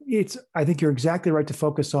 I think you're exactly right to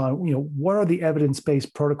focus on, what are the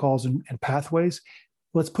evidence-based protocols and pathways?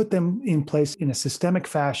 Let's put them in place in a systemic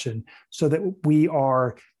fashion so that we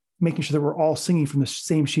are making sure that we're all singing from the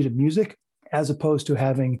same sheet of music, as opposed to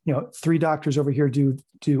having, 3 doctors over here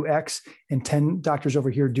do X and 10 doctors over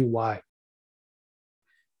here do Y.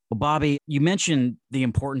 Well, Bobby, you mentioned the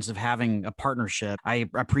importance of having a partnership. I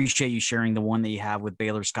appreciate you sharing the one that you have with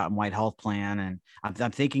Baylor Scott and White Health Plan. And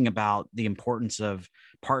I'm thinking about the importance of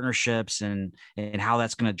partnerships and how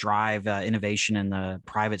that's going to drive innovation in the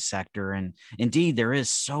private sector. And indeed, there is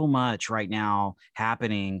so much right now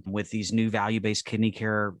happening with these new value-based kidney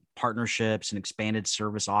care partnerships and expanded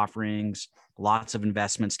service offerings. Lots of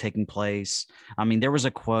investments taking place. I mean, there was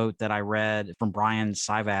a quote that I read from Brian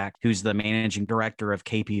Sivak, who's the managing director of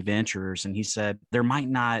KP Ventures, and he said, there might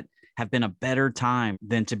not have been a better time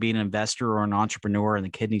than to be an investor or an entrepreneur in the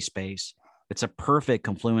kidney space. It's a perfect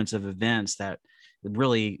confluence of events that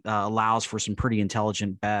really allows for some pretty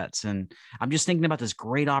intelligent bets. And I'm just thinking about this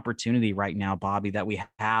great opportunity right now, Bobby, that we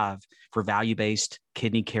have for value-based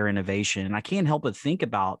kidney care innovation. And I can't help but think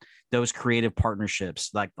about those creative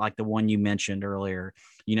partnerships like the one you mentioned earlier.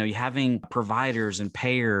 You having providers and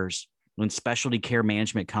payers and specialty care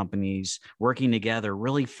management companies working together,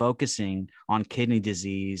 really focusing on kidney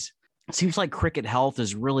disease. It seems like Cricket Health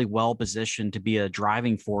is really well positioned to be a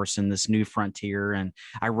driving force in this new frontier. And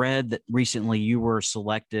I read that recently you were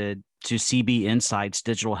selected to CB Insights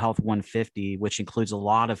Digital Health 150, which includes a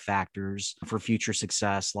lot of factors for future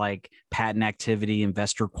success, like patent activity,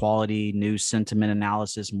 investor quality, news sentiment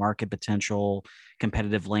analysis, market potential,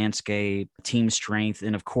 competitive landscape, team strength,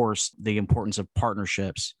 and of course, the importance of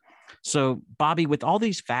partnerships. So, Bobby, with all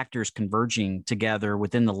these factors converging together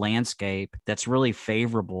within the landscape that's really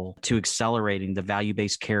favorable to accelerating the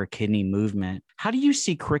value-based care kidney movement, how do you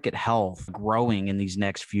see Cricket Health growing in these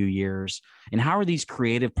next few years? And how are these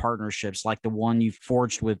creative partnerships like the one you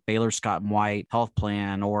forged with Baylor Scott and White Health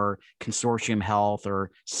Plan or Consortium Health or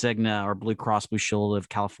Cigna or Blue Cross Blue Shield of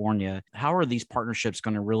California, how are these partnerships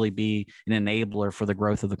going to really be an enabler for the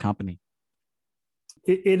growth of the company?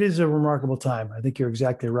 It is a remarkable time. I think you're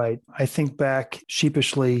exactly right. I think back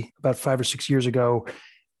sheepishly about 5 or 6 years ago,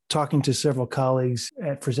 talking to several colleagues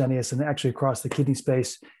at Fresenius and actually across the kidney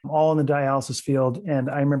space, all in the dialysis field. And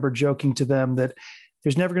I remember joking to them that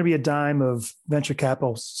there's never going to be a dime of venture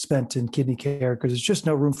capital spent in kidney care because there's just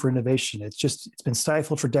no room for innovation. It's been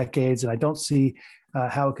stifled for decades, and I don't see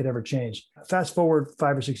how it could ever change. Fast forward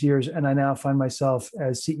 5 or 6 years, and I now find myself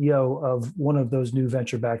as CEO of one of those new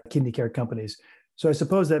venture-backed kidney care companies. So I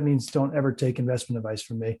suppose that means don't ever take investment advice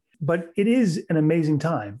from me. But it is an amazing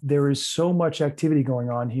time. There is so much activity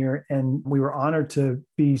going on here, and we were honored to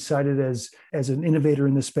be cited as an innovator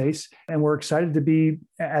in this space. And we're excited to be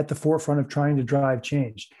at the forefront of trying to drive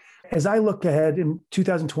change. As I look ahead,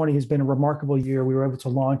 2020 has been a remarkable year. We were able to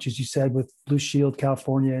launch, as you said, with Blue Shield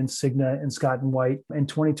California and Cigna and Scott and White. And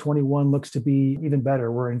 2021 looks to be even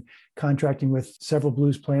better. We're in contracting with several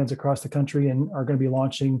Blues plans across the country and are going to be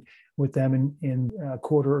launching with them in a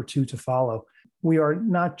quarter or two to follow. We are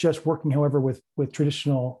not just working, however, with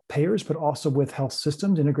traditional payers, but also with health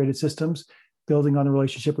systems, integrated systems, building on the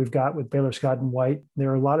relationship we've got with Baylor Scott and White. There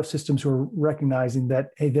are a lot of systems who are recognizing that,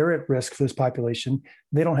 hey, they're at risk for this population.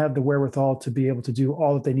 They don't have the wherewithal to be able to do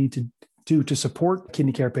all that they need to do to support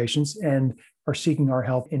kidney care patients, and are seeking our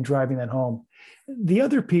help in driving that home. The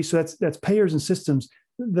other piece, so that's payers and systems.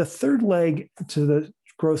 The third leg to the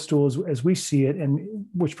growth stool, as we see it, and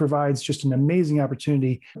which provides just an amazing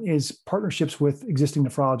opportunity, is partnerships with existing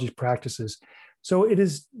nephrology practices. So it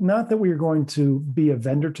is not that we are going to be a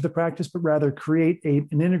vendor to the practice, but rather create an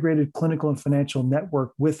integrated clinical and financial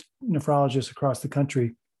network with nephrologists across the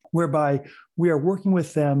country, whereby we are working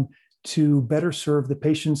with them to better serve the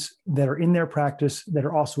patients that are in their practice, that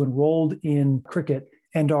are also enrolled in Cricket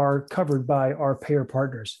and are covered by our payer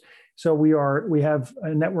partners. So we have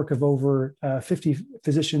a network of over 50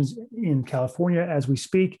 physicians in California as we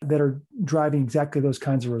speak that are driving exactly those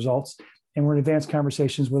kinds of results. And we're in advanced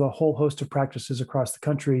conversations with a whole host of practices across the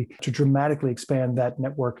country to dramatically expand that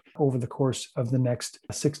network over the course of the next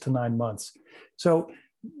 6 to 9 months. So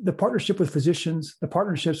the partnership with physicians, the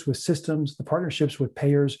partnerships with systems, the partnerships with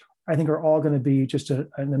payers, I think are all going to be just an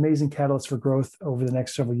amazing catalyst for growth over the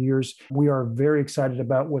next several years. We are very excited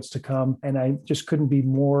about what's to come. And I just couldn't be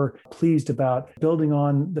more pleased about building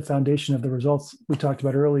on the foundation of the results we talked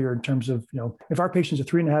about earlier in terms of, if our patients are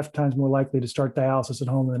 3.5 times more likely to start dialysis at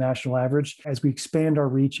home than the national average, as we expand our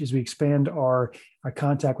reach, as we expand our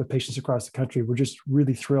contact with patients across the country, we're just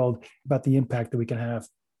really thrilled about the impact that we can have.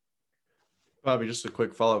 Bobby, just a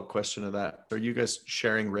quick follow-up question to that. Are you guys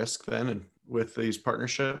sharing risk then and with these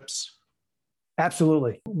partnerships?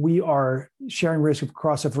 Absolutely. We are sharing risk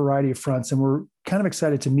across a variety of fronts, and we're kind of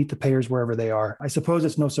excited to meet the payers wherever they are. I suppose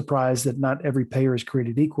it's no surprise that not every payer is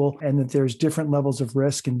created equal, and that there's different levels of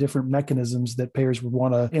risk and different mechanisms that payers would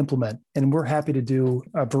want to implement. And we're happy to do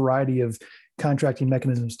a variety of contracting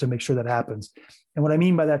mechanisms to make sure that happens. And what I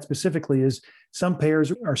mean by that specifically is some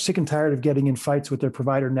payers are sick and tired of getting in fights with their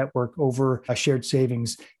provider network over shared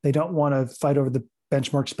savings. They don't want to fight over the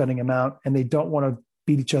benchmark spending amount, and they don't want to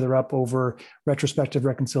beat each other up over retrospective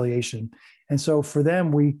reconciliation. And so for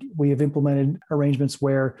them, we have implemented arrangements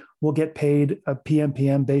where we'll get paid a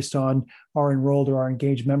PMPM based on our enrolled or our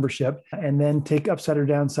engaged membership, and then take upside or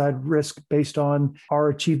downside risk based on our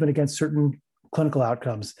achievement against certain clinical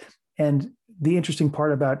outcomes. And the interesting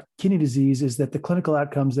part about kidney disease is that the clinical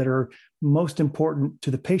outcomes that are most important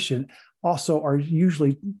to the patient also are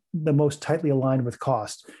usually the most tightly aligned with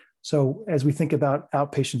cost. So as we think about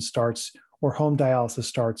outpatient starts or home dialysis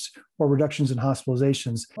starts or reductions in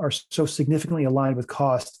hospitalizations are so significantly aligned with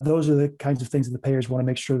cost, those are the kinds of things that the payers want to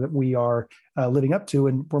make sure that we are living up to.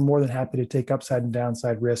 And we're more than happy to take upside and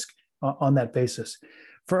downside risk on that basis.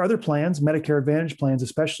 For other plans, Medicare Advantage plans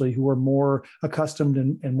especially, who are more accustomed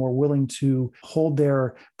and more willing to hold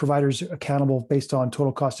their providers accountable based on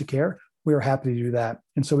total cost of care, we are happy to do that.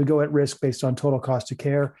 And so we go at risk based on total cost of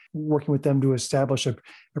care, working with them to establish a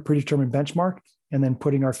predetermined benchmark, and then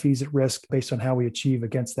putting our fees at risk based on how we achieve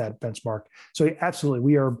against that benchmark. So absolutely,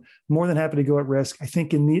 we are more than happy to go at risk. I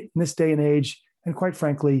think in this day and age, and quite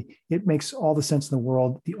frankly, it makes all the sense in the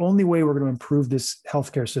world. The only way we're going to improve this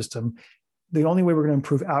healthcare system, the only way we're going to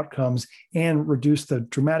improve outcomes and reduce the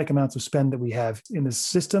dramatic amounts of spend that we have in the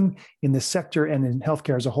system, in this sector, and in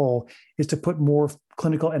healthcare as a whole, is to put more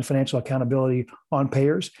clinical and financial accountability on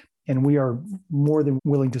payers. And we are more than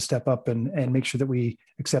willing to step up and make sure that we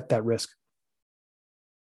accept that risk.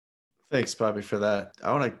 Thanks, Bobby, for that.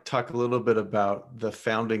 I want to talk a little bit about the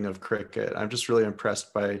founding of Cricket. I'm just really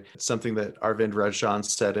impressed by something that Arvind Rajan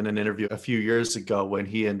said in an interview a few years ago when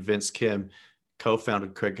he and Vince Kim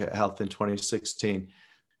co-founded Cricket Health in 2016.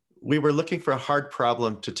 We were looking for a hard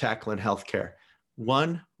problem to tackle in healthcare.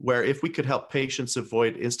 One where if we could help patients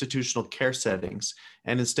avoid institutional care settings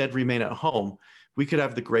and instead remain at home, we could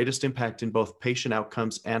have the greatest impact in both patient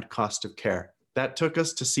outcomes and cost of care. That took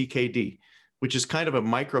us to CKD, which is kind of a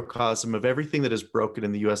microcosm of everything that is broken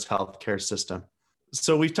in the US healthcare system.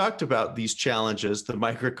 So we've talked about these challenges, the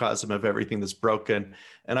microcosm of everything that's broken.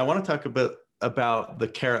 And I want to talk a bit about the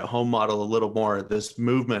care at home model a little more, this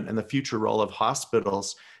movement and the future role of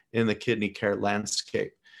hospitals in the kidney care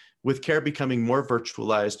landscape. With care becoming more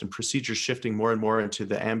virtualized and procedures shifting more and more into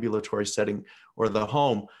the ambulatory setting or the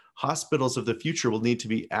home, hospitals of the future will need to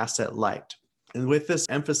be asset light. And with this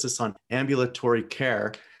emphasis on ambulatory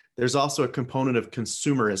care, there's also a component of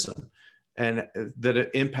consumerism and that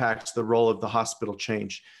it impacts the role of the hospital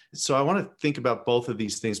change. So I want to think about both of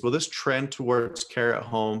these things. Will this trend towards care at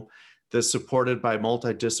home that's supported by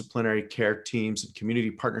multidisciplinary care teams and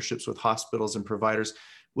community partnerships with hospitals and providers,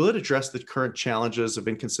 will it address the current challenges of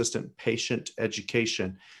inconsistent patient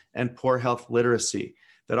education and poor health literacy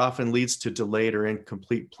that often leads to delayed or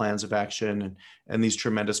incomplete plans of action and these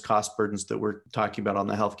tremendous cost burdens that we're talking about on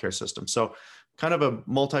the healthcare system. So kind of a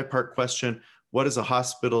multi-part question. What is a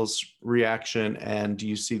hospital's reaction, and do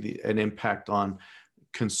you see an impact on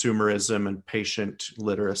consumerism and patient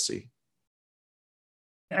literacy?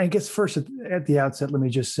 I guess first at the outset, let me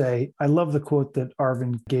just say, I love the quote that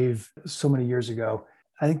Arvind gave so many years ago.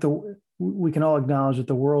 I think we can all acknowledge that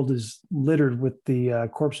the world is littered with the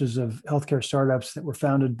corpses of healthcare startups that were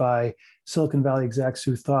founded by Silicon Valley execs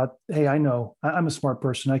who thought, hey, I know, I'm a smart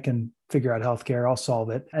person. I can figure out healthcare. I'll solve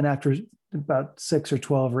it. And after about 6 or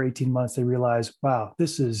 12 or 18 months, they realize, wow,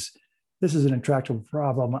 this is an intractable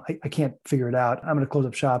problem. I can't figure it out. I'm going to close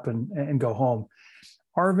up shop and go home.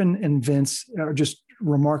 Arvind and Vince are just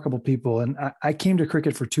remarkable people. And I came to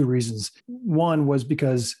cricket for two reasons. One was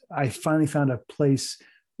because I finally found a place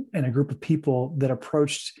and a group of people that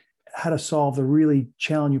approached how to solve the really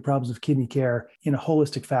challenging problems of kidney care in a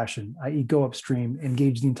holistic fashion, i.e. go upstream,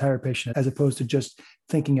 engage the entire patient, as opposed to just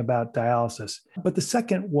thinking about dialysis. But the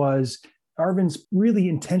second was Arvind's really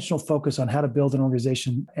intentional focus on how to build an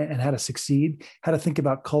organization and how to succeed, how to think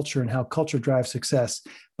about culture and how culture drives success.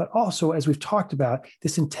 But also, as we've talked about,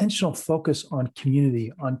 this intentional focus on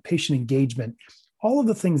community, on patient engagement, all of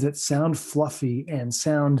the things that sound fluffy and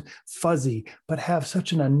sound fuzzy, but have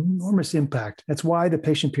such an enormous impact. That's why the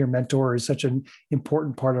patient peer mentor is such an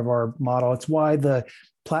important part of our model. It's why the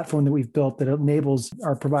platform that we've built that enables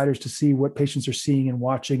our providers to see what patients are seeing and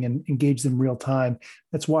watching and engage them real time.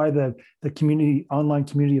 That's why the community, online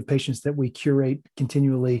community of patients that we curate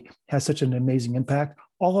continually has such an amazing impact.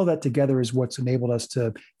 All of that together is what's enabled us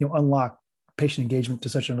to unlock patient engagement to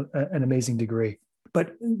such an amazing degree.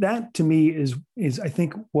 But that to me is I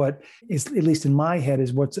think what is, at least in my head,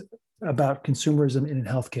 is what's about consumerism in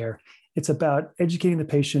healthcare. It's about educating the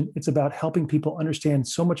patient. It's about helping people understand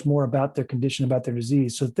so much more about their condition, about their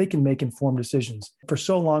disease, so that they can make informed decisions. For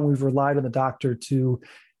so long, we've relied on the doctor to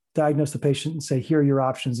diagnose the patient and say, here are your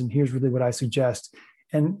options, and here's really what I suggest.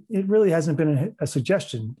 And it really hasn't been a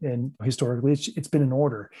suggestion, and historically, it's been an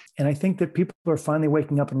order. And I think that people are finally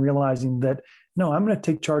waking up and realizing that, no, I'm going to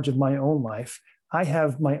take charge of my own life. I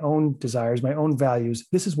have my own desires, my own values.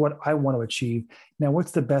 This is what I want to achieve. Now,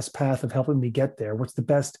 what's the best path of helping me get there? What's the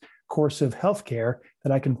best course of healthcare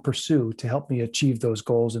that I can pursue to help me achieve those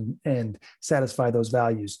goals and satisfy those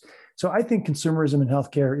values? So I think consumerism in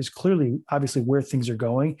healthcare is clearly, obviously, where things are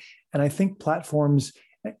going. And I think platforms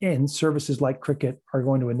and services like Cricket are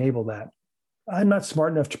going to enable that. I'm not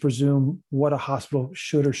smart enough to presume what a hospital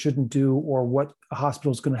should or shouldn't do or what a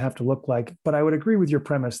hospital is going to have to look like. But I would agree with your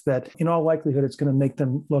premise that in all likelihood, it's going to make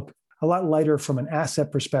them look a lot lighter from an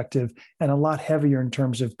asset perspective and a lot heavier in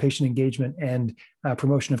terms of patient engagement and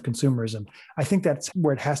promotion of consumerism. I think that's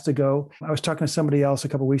where it has to go. I was talking to somebody else a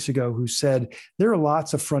couple of weeks ago who said there are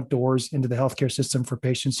lots of front doors into the healthcare system for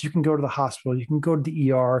patients. You can go to the hospital, you can go to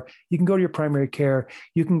the ER, you can go to your primary care,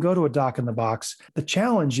 you can go to a doc in the box. The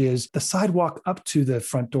challenge is the sidewalk up to the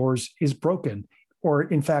front doors is broken. Or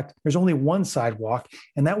in fact, there's only one sidewalk,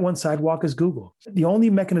 and that one sidewalk is Google. The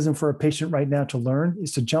only mechanism for a patient right now to learn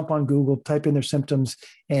is to jump on Google, type in their symptoms,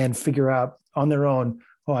 and figure out on their own,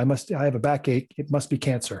 oh, I have a backache, it must be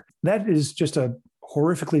cancer. That is just a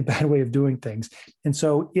horrifically bad way of doing things. And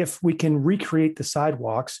so if we can recreate the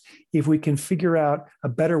sidewalks, if we can figure out a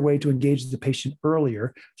better way to engage the patient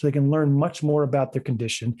earlier so they can learn much more about their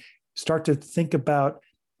condition, start to think about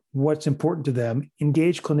what's important to them,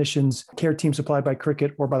 engage clinicians, care teams supplied by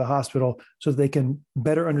Cricket or by the hospital so that they can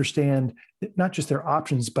better understand not just their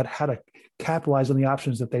options, but how to capitalize on the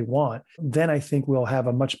options that they want. Then I think we'll have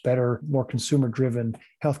a much better, more consumer-driven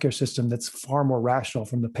healthcare system that's far more rational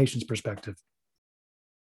from the patient's perspective.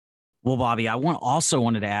 Well, Bobby, I also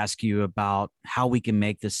wanted to ask you about how we can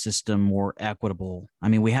make the system more equitable. I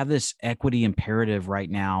mean, we have this equity imperative right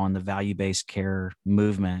now in the value-based care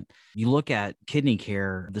movement. You look at kidney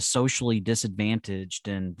care, the socially disadvantaged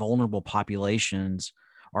and vulnerable populations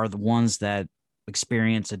are the ones that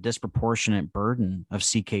experience a disproportionate burden of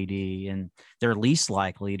CKD, and they're least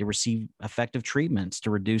likely to receive effective treatments to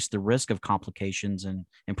reduce the risk of complications and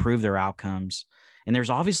improve their outcomes. And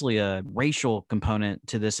there's obviously a racial component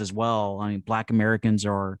to this as well. I mean, Black Americans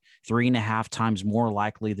are 3.5 times more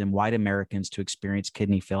likely than white Americans to experience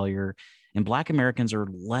kidney failure. And Black Americans are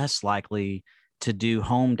less likely to do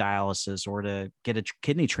home dialysis or to get a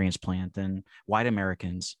kidney transplant than white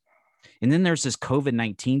Americans. And then there's this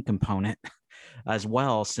COVID-19 component as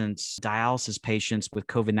well, since dialysis patients with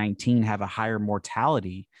COVID-19 have a higher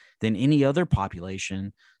mortality than any other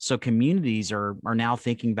population. So communities are now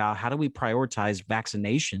thinking about how do we prioritize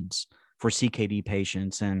vaccinations for CKD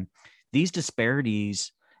patients? And these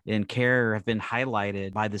disparities and care have been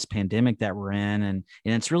highlighted by this pandemic that we're in. And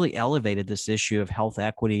it's really elevated this issue of health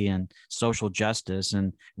equity and social justice.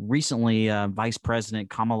 And recently, Vice President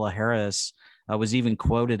Kamala Harris was even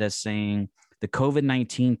quoted as saying, the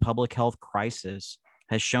COVID-19 public health crisis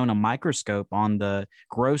has shown a microscope on the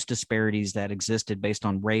gross disparities that existed based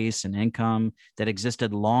on race and income that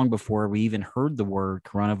existed long before we even heard the word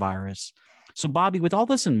coronavirus. So, Bobby, with all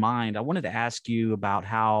this in mind, I wanted to ask you about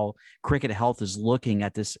how Cricket Health is looking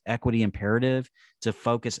at this equity imperative to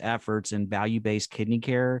focus efforts in value-based kidney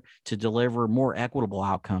care to deliver more equitable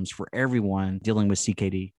outcomes for everyone dealing with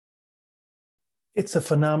CKD. It's a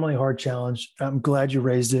phenomenally hard challenge. I'm glad you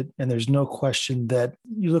raised it. And there's no question that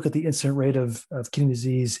you look at the incident rate of kidney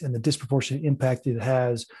disease and the disproportionate impact it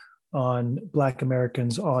has on Black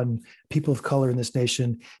Americans, on people of color in this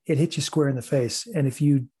nation, it hits you square in the face. And if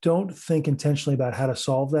you don't think intentionally about how to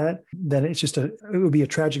solve that, then it would be a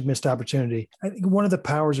tragic missed opportunity. I think one of the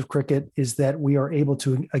powers of Cricket is that we are able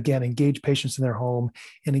to, again, engage patients in their home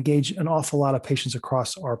and engage an awful lot of patients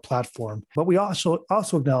across our platform. But we also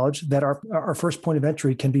acknowledge that our first point of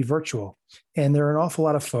entry can be virtual. And there are an awful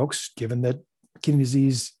lot of folks, given that kidney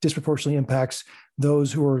disease disproportionately impacts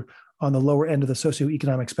those who are on the lower end of the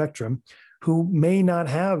socioeconomic spectrum, who may not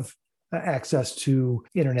have access to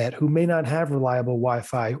internet, who may not have reliable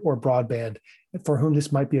Wi-Fi or broadband, for whom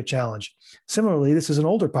this might be a challenge. Similarly, this is an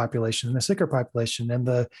older population and a sicker population. And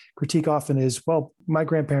the critique often is, well, my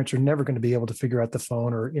grandparents are never going to be able to figure out the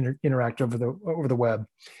phone or interact over the web.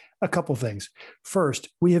 A couple things. First,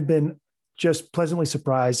 we have been just pleasantly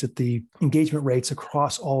surprised at the engagement rates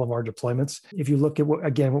across all of our deployments. If you look at what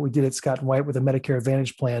we did at Scott and White with a Medicare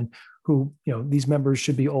Advantage plan, who, these members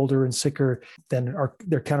should be older and sicker than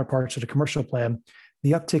their counterparts at a commercial plan.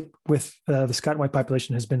 The uptick with the Scott and White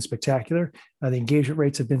population has been spectacular. The engagement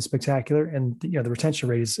rates have been spectacular. And, the retention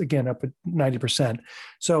rate is, again, up at 90%.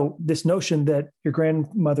 So this notion that your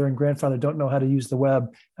grandmother and grandfather don't know how to use the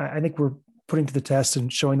web, I think we're putting to the test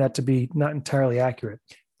and showing that to be not entirely accurate.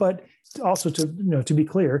 But also to be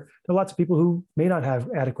clear, there are lots of people who may not have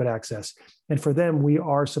adequate access. And for them, we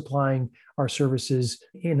are supplying our services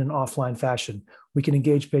in an offline fashion. We can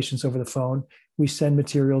engage patients over the phone. We send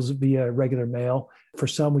materials via regular mail. For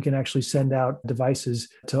some, we can actually send out devices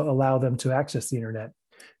to allow them to access the internet.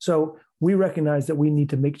 So we recognize that we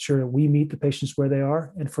need to make sure that we meet the patients where they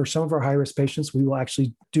are. And for some of our high-risk patients, we will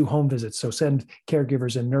actually do home visits. So send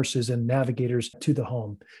caregivers and nurses and navigators to the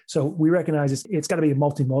home. So we recognize it's got to be a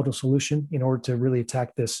multimodal solution in order to really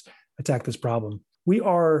attack this problem. We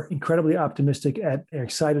are incredibly optimistic and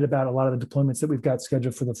excited about a lot of the deployments that we've got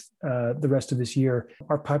scheduled for the rest of this year.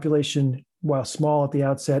 Our population, while small at the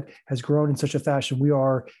outset, has grown in such a fashion.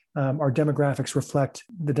 Our demographics reflect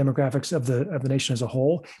the demographics of the nation as a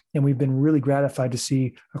whole, and we've been really gratified to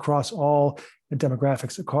see across all the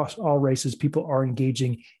demographics, across all races, people are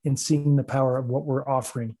engaging in seeing the power of what we're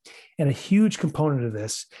offering. And a huge component of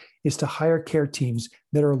this is to hire care teams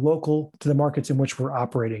that are local to the markets in which we're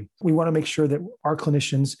operating. We want to make sure that our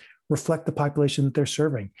clinicians reflect the population that they're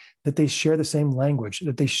serving, that they share the same language,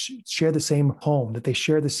 that they share the same home, that they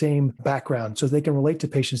share the same background so they can relate to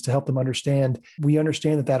patients to help them understand. We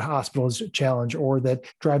understand that hospital is a challenge, or that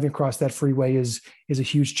driving across that freeway is a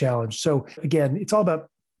huge challenge. So again, it's all about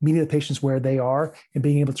meeting the patients where they are and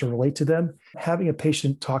being able to relate to them. Having a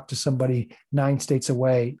patient talk to somebody 9 states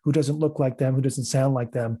away who doesn't look like them, who doesn't sound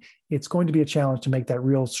like them, it's going to be a challenge to make that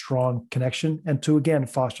real strong connection and to, again,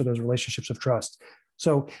 foster those relationships of trust.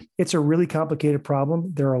 So it's a really complicated problem.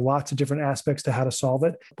 There are lots of different aspects to how to solve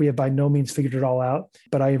it. We have by no means figured it all out,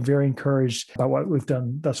 but I am very encouraged by what we've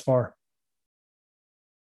done thus far.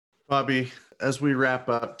 Bobby, as we wrap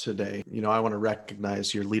up today, I want to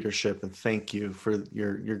recognize your leadership and thank you for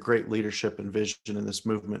your great leadership and vision in this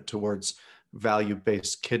movement towards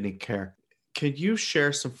value-based kidney care. Could you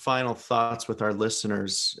share some final thoughts with our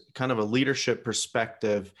listeners, kind of a leadership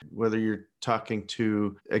perspective, whether you're talking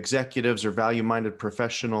to executives or value-minded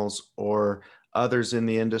professionals or others in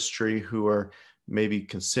the industry who are maybe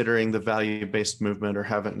considering the value-based movement or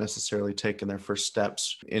haven't necessarily taken their first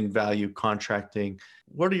steps in value contracting?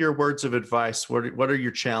 What are your words of advice? What are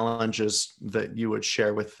your challenges that you would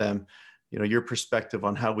share with them? Your perspective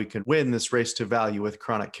on how we can win this race to value with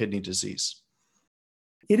chronic kidney disease.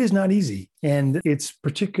 It is not easy, and it's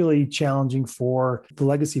particularly challenging for the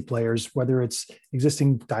legacy players, whether it's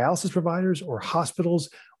existing dialysis providers or hospitals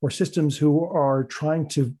or systems who are trying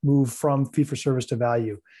to move from fee-for-service to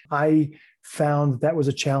value. I found that was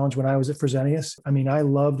a challenge when I was at Fresenius. I mean, I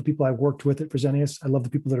love the people I worked with at Fresenius. I love the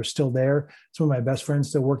people that are still there. Some of my best friends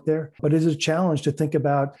still work there. But it is a challenge to think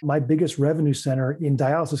about my biggest revenue center in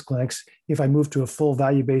dialysis clinics, if I move to a full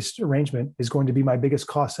value-based arrangement, is going to be my biggest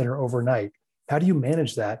cost center overnight. How do you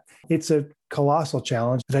manage that? It's a colossal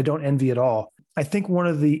challenge that I don't envy at all. I think one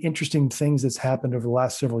of the interesting things that's happened over the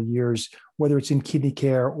last several years, whether it's in kidney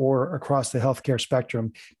care or across the healthcare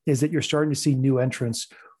spectrum, is that you're starting to see new entrants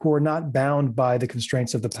who are not bound by the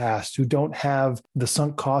constraints of the past, who don't have the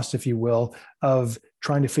sunk cost, if you will, of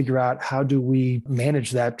trying to figure out how do we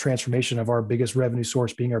manage that transformation of our biggest revenue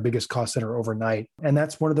source being our biggest cost center overnight. And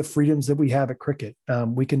that's one of the freedoms that we have at Cricket.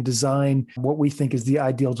 We can design what we think is the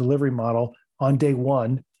ideal delivery model on day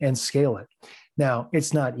one and scale it. Now,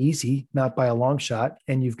 it's not easy, not by a long shot,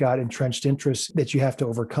 and you've got entrenched interests that you have to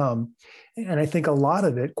overcome. And I think a lot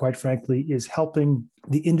of it, quite frankly, is helping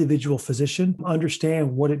the individual physician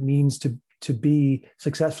understand what it means to be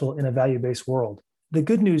successful in a value-based world. The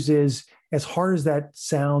good news is, as hard as that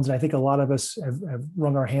sounds, and I think a lot of us have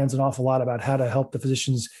wrung our hands an awful lot about how to help the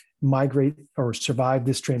physicians migrate or survive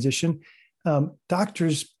this transition,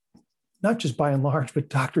 doctors, not just by and large, but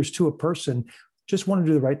doctors to a person, just want to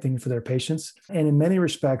do the right thing for their patients. And in many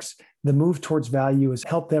respects, the move towards value has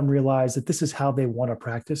helped them realize that this is how they want to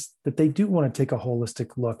practice, that they do want to take a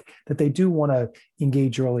holistic look, that they do want to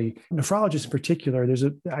engage early. Nephrologists in particular,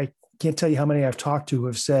 I can't tell you how many I've talked to who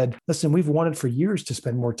have said, listen, we've wanted for years to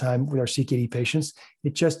spend more time with our CKD patients.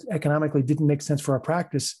 It just economically didn't make sense for our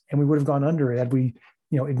practice, and we would have gone under it had we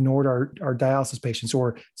ignored our dialysis patients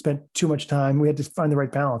or spent too much time. We had to find the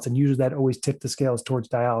right balance. And usually that always tipped the scales towards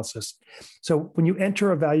dialysis. So when you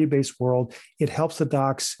enter a value-based world, it helps the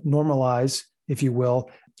docs normalize, if you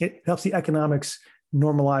will. It helps the economics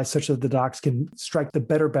normalize such that the docs can strike the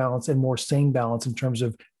better balance and more sane balance in terms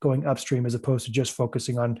of going upstream as opposed to just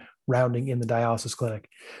focusing on rounding in the dialysis clinic.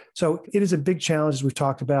 So it is a big challenge, as we've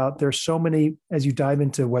talked about. There's so many, as you dive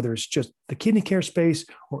into whether it's just the kidney care space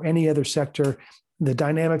or any other sector, the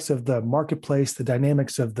dynamics of the marketplace, the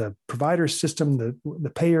dynamics of the provider system,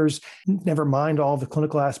 the payers, never mind all the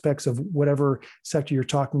clinical aspects of whatever sector you're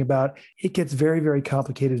talking about. It gets very, very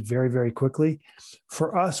complicated very, very quickly.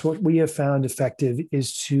 For us, what we have found effective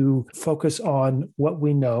is to focus on what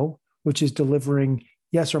we know, which is delivering,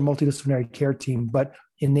 yes, our multidisciplinary care team, but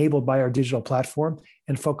enabled by our digital platform,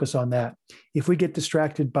 and focus on that. If we get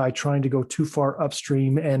distracted by trying to go too far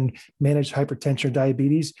upstream and manage hypertension or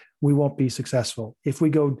diabetes, we won't be successful. If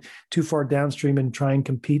we go too far downstream and try and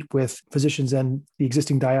compete with physicians and the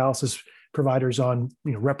existing dialysis providers on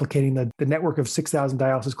replicating the network of 6,000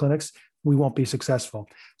 dialysis clinics, we won't be successful.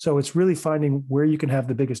 So it's really finding where you can have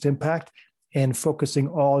the biggest impact and focusing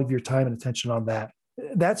all of your time and attention on that.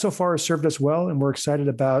 That so far has served us well, and we're excited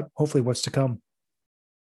about hopefully what's to come.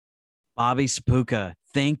 Bobby Sepucha,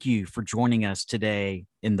 thank you for joining us today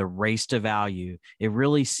in the race to value. It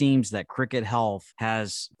really seems that Cricket Health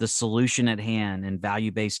has the solution at hand in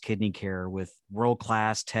value-based kidney care with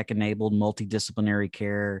world-class tech-enabled multidisciplinary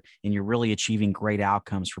care, and you're really achieving great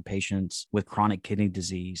outcomes for patients with chronic kidney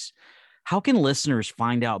disease. How can listeners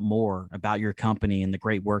find out more about your company and the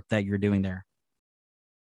great work that you're doing there?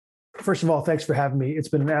 First of all, thanks for having me. It's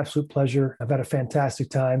been an absolute pleasure. I've had a fantastic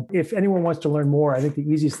time. If anyone wants to learn more, I think the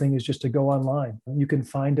easiest thing is just to go online. You can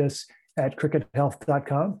find us at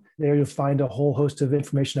crickethealth.com. There you'll find a whole host of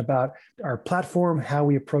information about our platform, how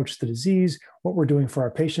we approach the disease, what we're doing for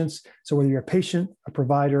our patients. So whether you're a patient, a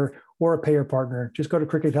provider, or a payer partner, just go to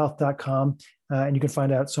crickethealth.com and you can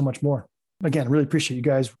find out so much more. Again, really appreciate you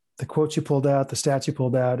guys. The quotes you pulled out, the stats you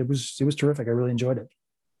pulled out, it was terrific. I really enjoyed it.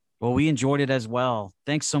 Well, we enjoyed it as well.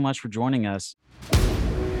 Thanks so much for joining us.